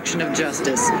obstruction of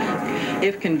justice.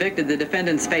 If convicted, the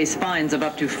defendants face fines of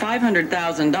up to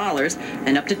 $500,000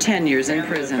 and up to 10 years in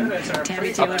prison.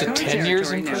 Up to 10 years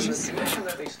in prison?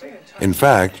 In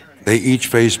fact, they each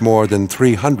face more than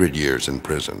 300 years in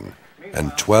prison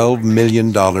and $12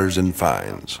 million in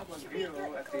fines.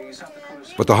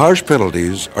 But the harsh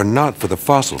penalties are not for the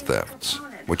fossil thefts,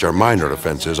 which are minor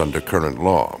offenses under current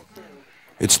law.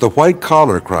 It's the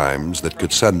white-collar crimes that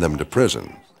could send them to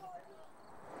prison.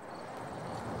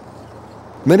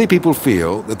 Many people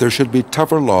feel that there should be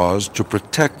tougher laws to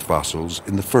protect fossils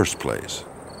in the first place.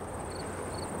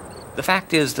 The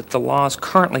fact is that the laws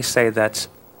currently say that's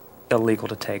illegal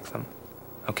to take them.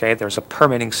 Okay, there's a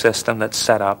permitting system that's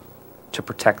set up to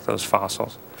protect those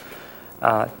fossils.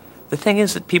 The thing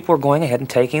is that people are going ahead and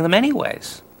taking them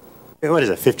anyways. What is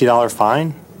it, $50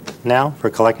 fine now for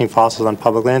collecting fossils on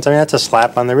public lands? I mean, that's a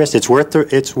slap on the wrist. It's worth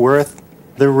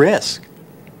the risk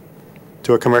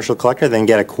to a commercial collector than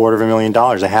get $250,000,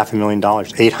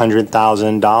 $500,000,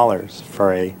 $800,000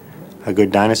 for a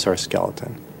good dinosaur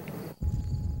skeleton.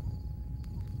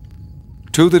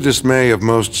 To the dismay of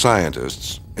most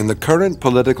scientists, in the current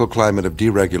political climate of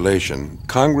deregulation,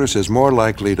 Congress is more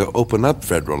likely to open up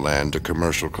federal land to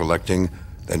commercial collecting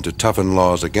than to toughen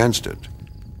laws against it.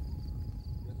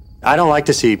 I don't like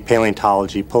to see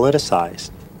paleontology politicized.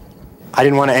 I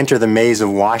didn't want to enter the maze of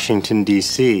Washington,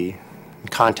 D.C., and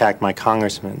contact my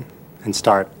congressman and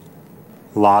start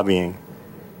lobbying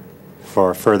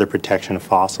for further protection of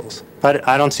fossils. But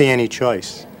I don't see any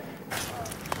choice.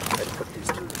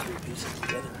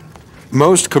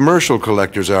 Most commercial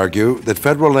collectors argue that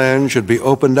federal land should be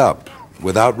opened up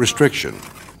without restriction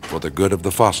for the good of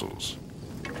the fossils.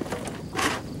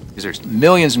 There's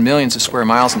millions and millions of square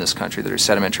miles in this country that are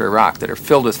sedimentary rock that are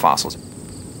filled with fossils.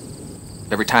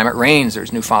 Every time it rains,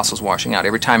 there's new fossils washing out.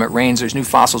 Every time it rains, there's new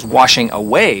fossils washing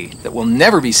away that will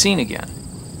never be seen again.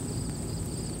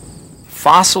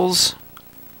 Fossils,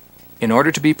 in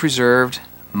order to be preserved,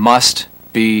 must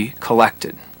be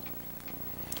collected.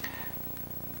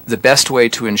 The best way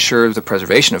to ensure the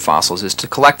preservation of fossils is to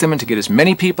collect them and to get as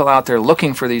many people out there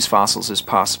looking for these fossils as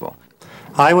possible.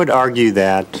 I would argue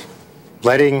that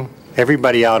letting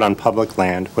everybody out on public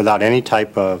land without any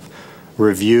type of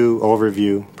review,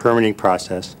 overview, permitting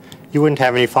process, you wouldn't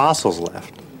have any fossils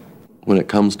left. When it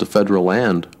comes to federal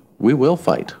land, we will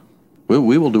fight.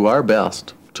 We will do our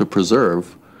best to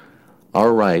preserve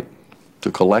our right to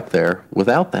collect there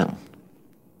without them,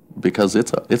 because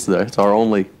it's our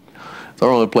only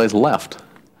place left.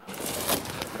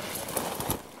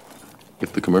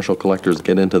 If the commercial collectors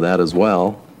get into that as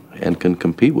well and can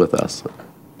compete with us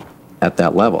at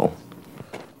that level,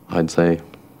 I'd say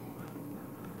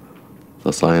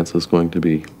the science is going to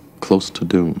be close to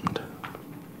doomed.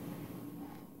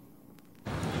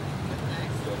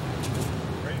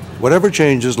 Whatever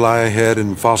changes lie ahead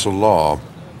in fossil law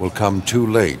will come too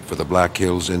late for the Black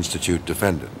Hills Institute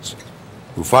defendants,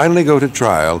 who finally go to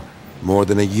trial more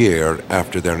than a year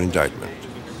after their indictment.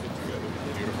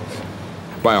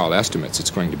 By all estimates, it's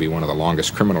going to be one of the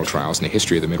longest criminal trials in the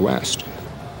history of the Midwest.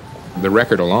 The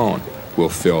record alone will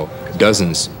fill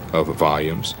dozens of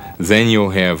volumes. Then you'll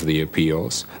have the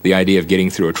appeals. The idea of getting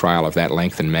through a trial of that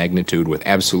length and magnitude with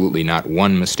absolutely not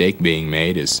one mistake being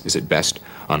made is at best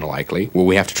unlikely. Will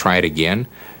we have to try it again?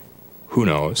 Who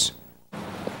knows?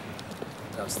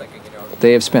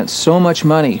 They have spent so much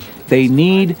money. They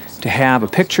need to have a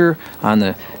picture on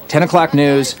the 10 o'clock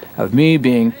news of me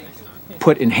being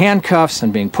put in handcuffs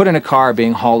and being put in a car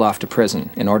being hauled off to prison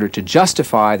in order to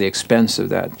justify the expense of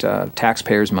that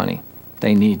taxpayers' money.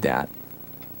 They need that.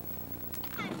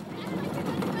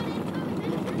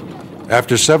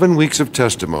 After 7 weeks of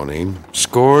testimony,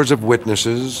 scores of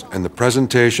witnesses, and the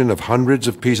presentation of hundreds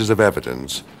of pieces of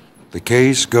evidence, the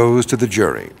case goes to the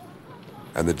jury,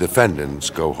 and the defendants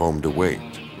go home to wait.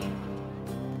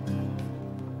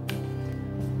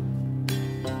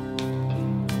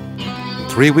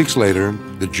 And 3 weeks later,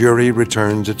 the jury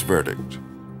returns its verdict.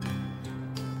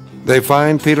 They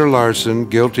find Peter Larson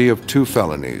guilty of 2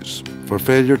 felonies for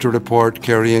failure to report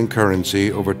carrying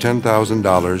currency over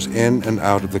 $10,000 in and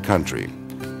out of the country,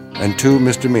 and 2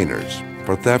 misdemeanors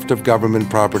for theft of government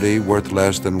property worth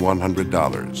less than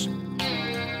 $100.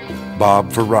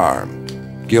 Bob Farrar,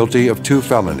 guilty of 2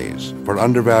 felonies for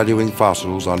undervaluing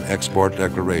fossils on export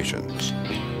declarations.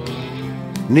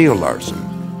 Neil Larson,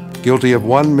 guilty of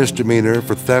 1 misdemeanor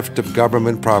for theft of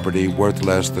government property worth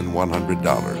less than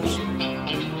 $100.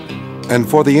 And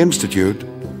for the Institute,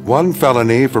 1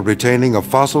 felony for retaining a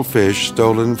fossil fish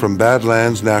stolen from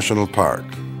Badlands National Park,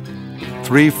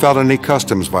 3 felony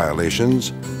customs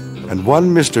violations, and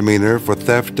 1 misdemeanor for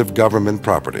theft of government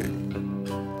property.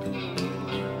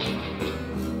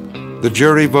 The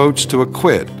jury votes to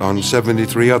acquit on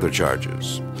 73 other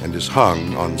charges and is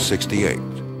hung on 68.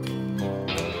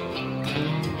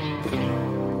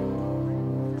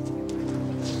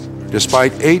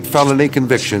 Despite 8 felony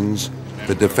convictions,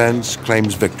 the defense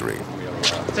claims victory.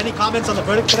 Any comments on the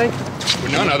verdict today?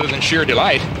 None other than sheer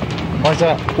delight. Why's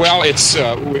that? Well, it's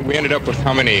we ended up with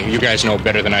how many? You guys know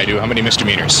better than I do. How many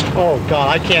misdemeanors? Oh, God,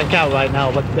 I can't count right now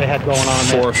what they had going on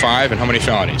there. 4 or 5, and how many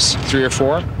felonies? 3 or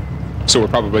 4? So we're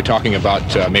probably talking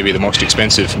about maybe the most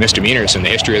expensive misdemeanors in the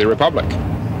history of the Republic.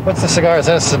 What's the cigar? Is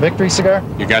that a victory cigar?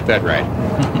 You got that right.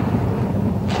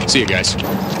 See you guys.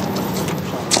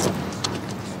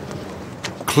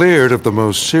 Cleared of the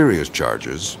most serious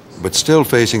charges, but still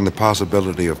facing the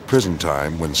possibility of prison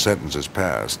time when sentence is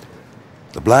passed,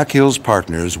 the Black Hills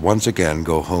partners once again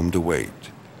go home to wait.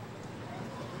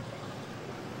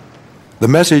 The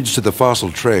message to the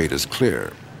fossil trade is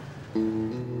clear.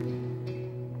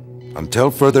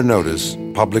 Until further notice,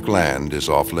 public land is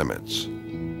off limits.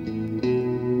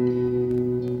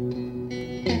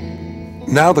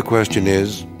 Now the question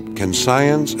is, can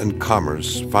science and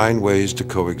commerce find ways to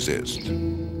coexist?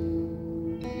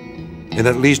 In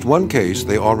at least one case,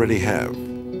 they already have.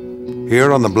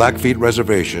 here on the Blackfeet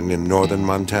Reservation in northern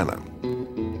Montana.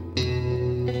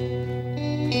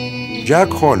 Jack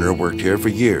Horner worked here for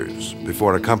years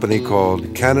before a company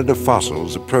called Canada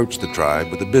Fossils approached the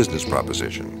tribe with a business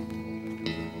proposition.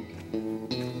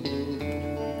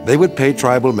 They would pay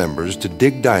tribal members to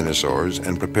dig dinosaurs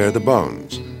and prepare the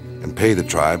bones, and pay the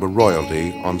tribe a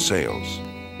royalty on sales.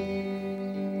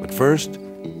 But first,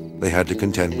 they had to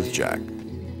contend with Jack.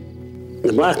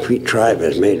 The Blackfeet tribe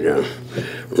has made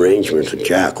arrangements with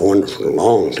Jack Horner for a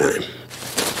long time.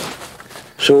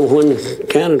 So when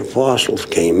Canada Fossils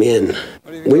came in,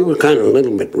 we were kind of a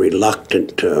little bit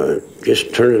reluctant to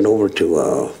just turn it over to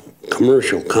a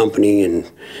commercial company and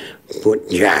put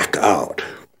Jack out.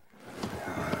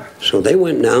 So they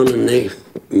went down and they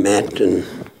met and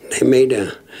they made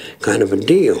a kind of a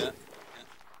deal.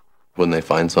 When they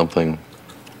find something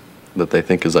that they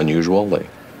think is unusual, they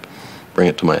bring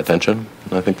it to my attention,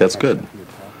 and I think that's good.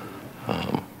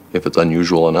 If it's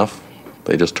unusual enough,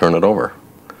 they just turn it over.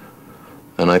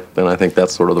 And I think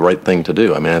that's sort of the right thing to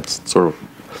do. I mean, it's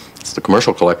the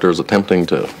commercial collectors attempting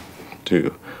to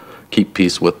keep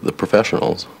peace with the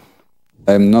professionals.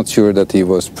 I'm not sure that he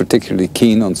was particularly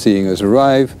keen on seeing us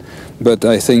arrive, but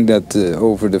I think that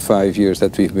over the 5 years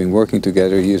that we've been working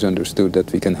together, he has understood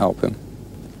that we can help him.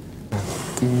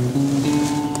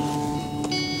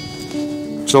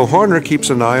 So Horner keeps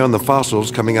an eye on the fossils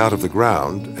coming out of the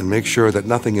ground and makes sure that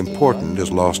nothing important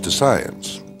is lost to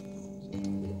science.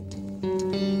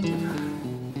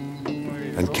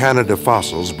 And Canada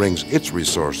Fossils brings its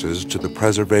resources to the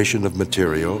preservation of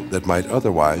material that might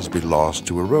otherwise be lost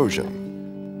to erosion.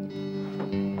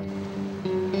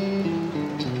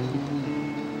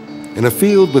 In a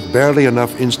field with barely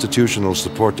enough institutional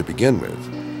support to begin with,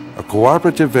 a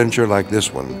cooperative venture like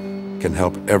this one can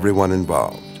help everyone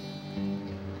involved,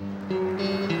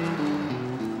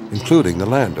 including the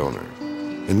landowner,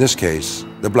 in this case,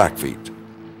 the Blackfeet.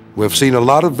 We've seen a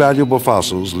lot of valuable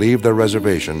fossils leave their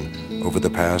reservation over the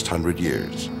past 100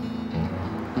 years.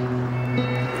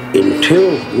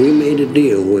 Until we made a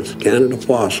deal with Canada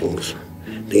Fossils,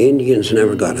 the Indians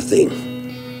never got a thing,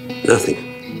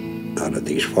 nothing out of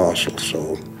these fossils.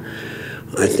 So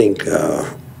I think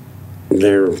they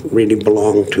really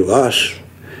belong to us,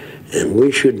 and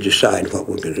we should decide what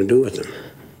we're going to do with them.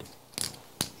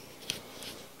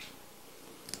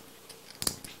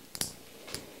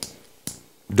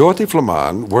 Dorothy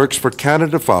Flaman works for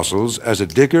Canada Fossils as a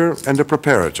digger and a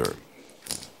preparator.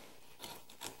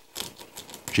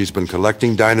 She's been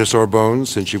collecting dinosaur bones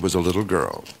since she was a little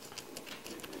girl.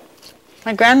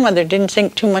 My grandmother didn't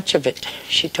think too much of it.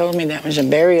 She told me that was a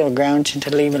burial ground and to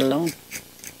leave it alone.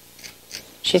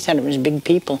 She said it was big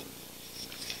people.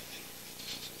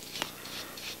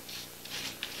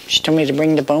 She told me to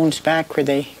bring the bones back where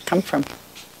they come from.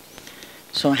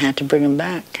 So I had to bring them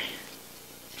back.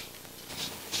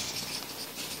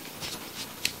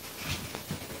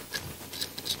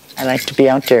 I like to be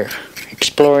out there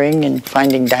exploring and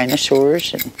finding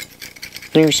dinosaurs and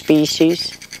new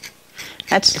species.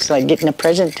 That's just like getting a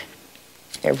present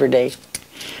every day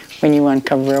when you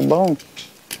uncover a bone,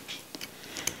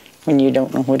 when you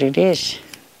don't know what it is.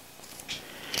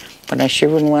 But I sure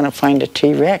wouldn't want to find a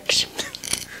T-Rex.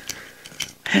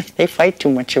 They fight too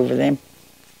much over them.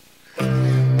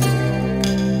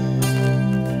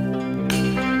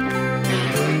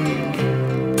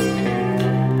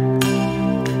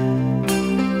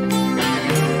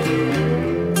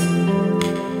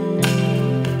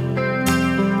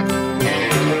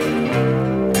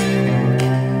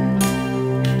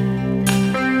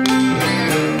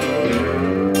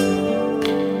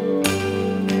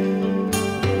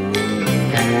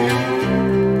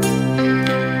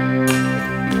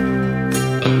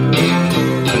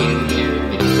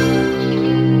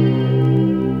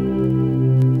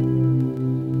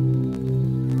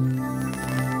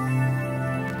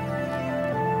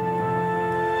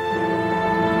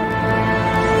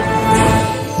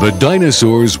 The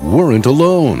dinosaurs weren't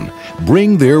alone.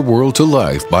 Bring their world to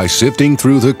life by sifting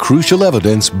through the crucial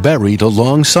evidence buried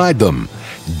alongside them.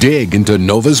 Dig into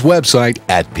NOVA's website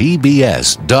at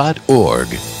pbs.org.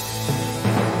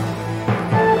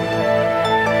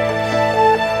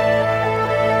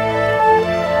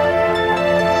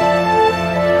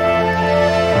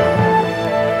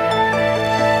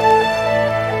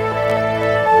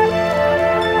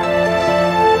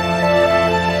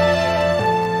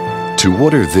 To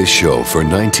order this show for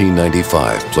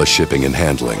 $19.95 plus shipping and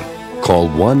handling, call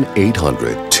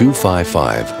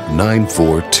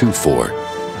 1-800-255-9424.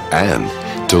 And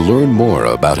to learn more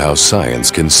about how science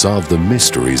can solve the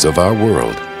mysteries of our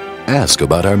world, ask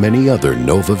about our many other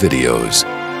NOVA videos.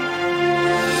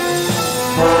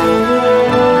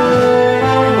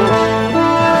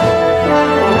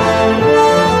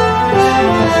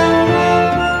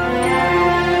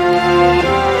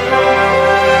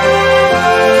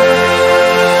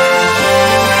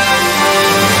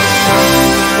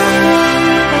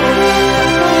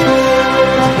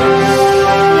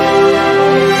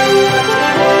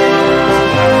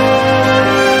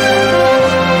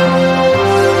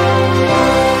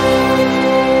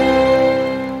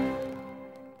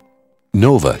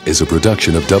 Nova is a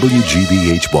production of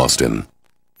WGBH Boston.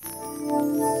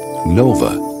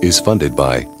 Nova is funded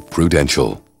by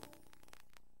Prudential.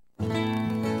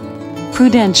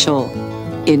 Prudential,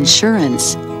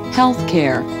 insurance,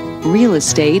 healthcare, real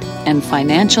estate, and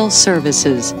financial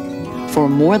services. For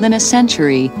more than a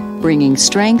century, bringing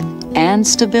strength and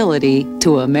stability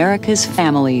to America's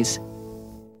families.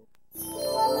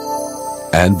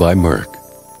 And by Merck.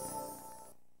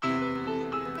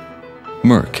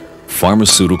 Merck,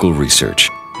 pharmaceutical research.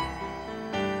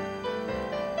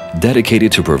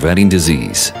 Dedicated to preventing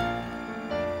disease.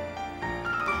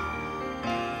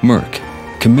 Merck,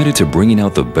 committed to bringing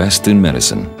out the best in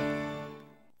medicine.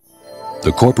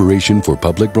 The Corporation for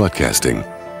Public Broadcasting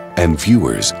and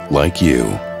viewers like you.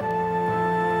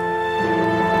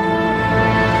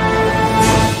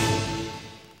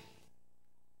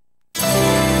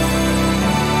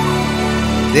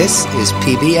 This is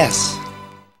PBS.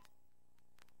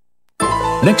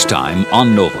 Next time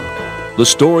on Nova, the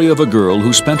story of a girl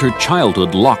who spent her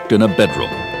childhood locked in a bedroom.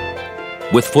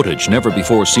 With footage never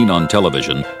before seen on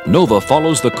television, Nova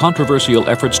follows the controversial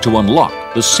efforts to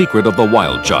unlock the secret of the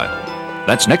wild child.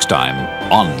 That's next time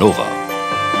on Nova.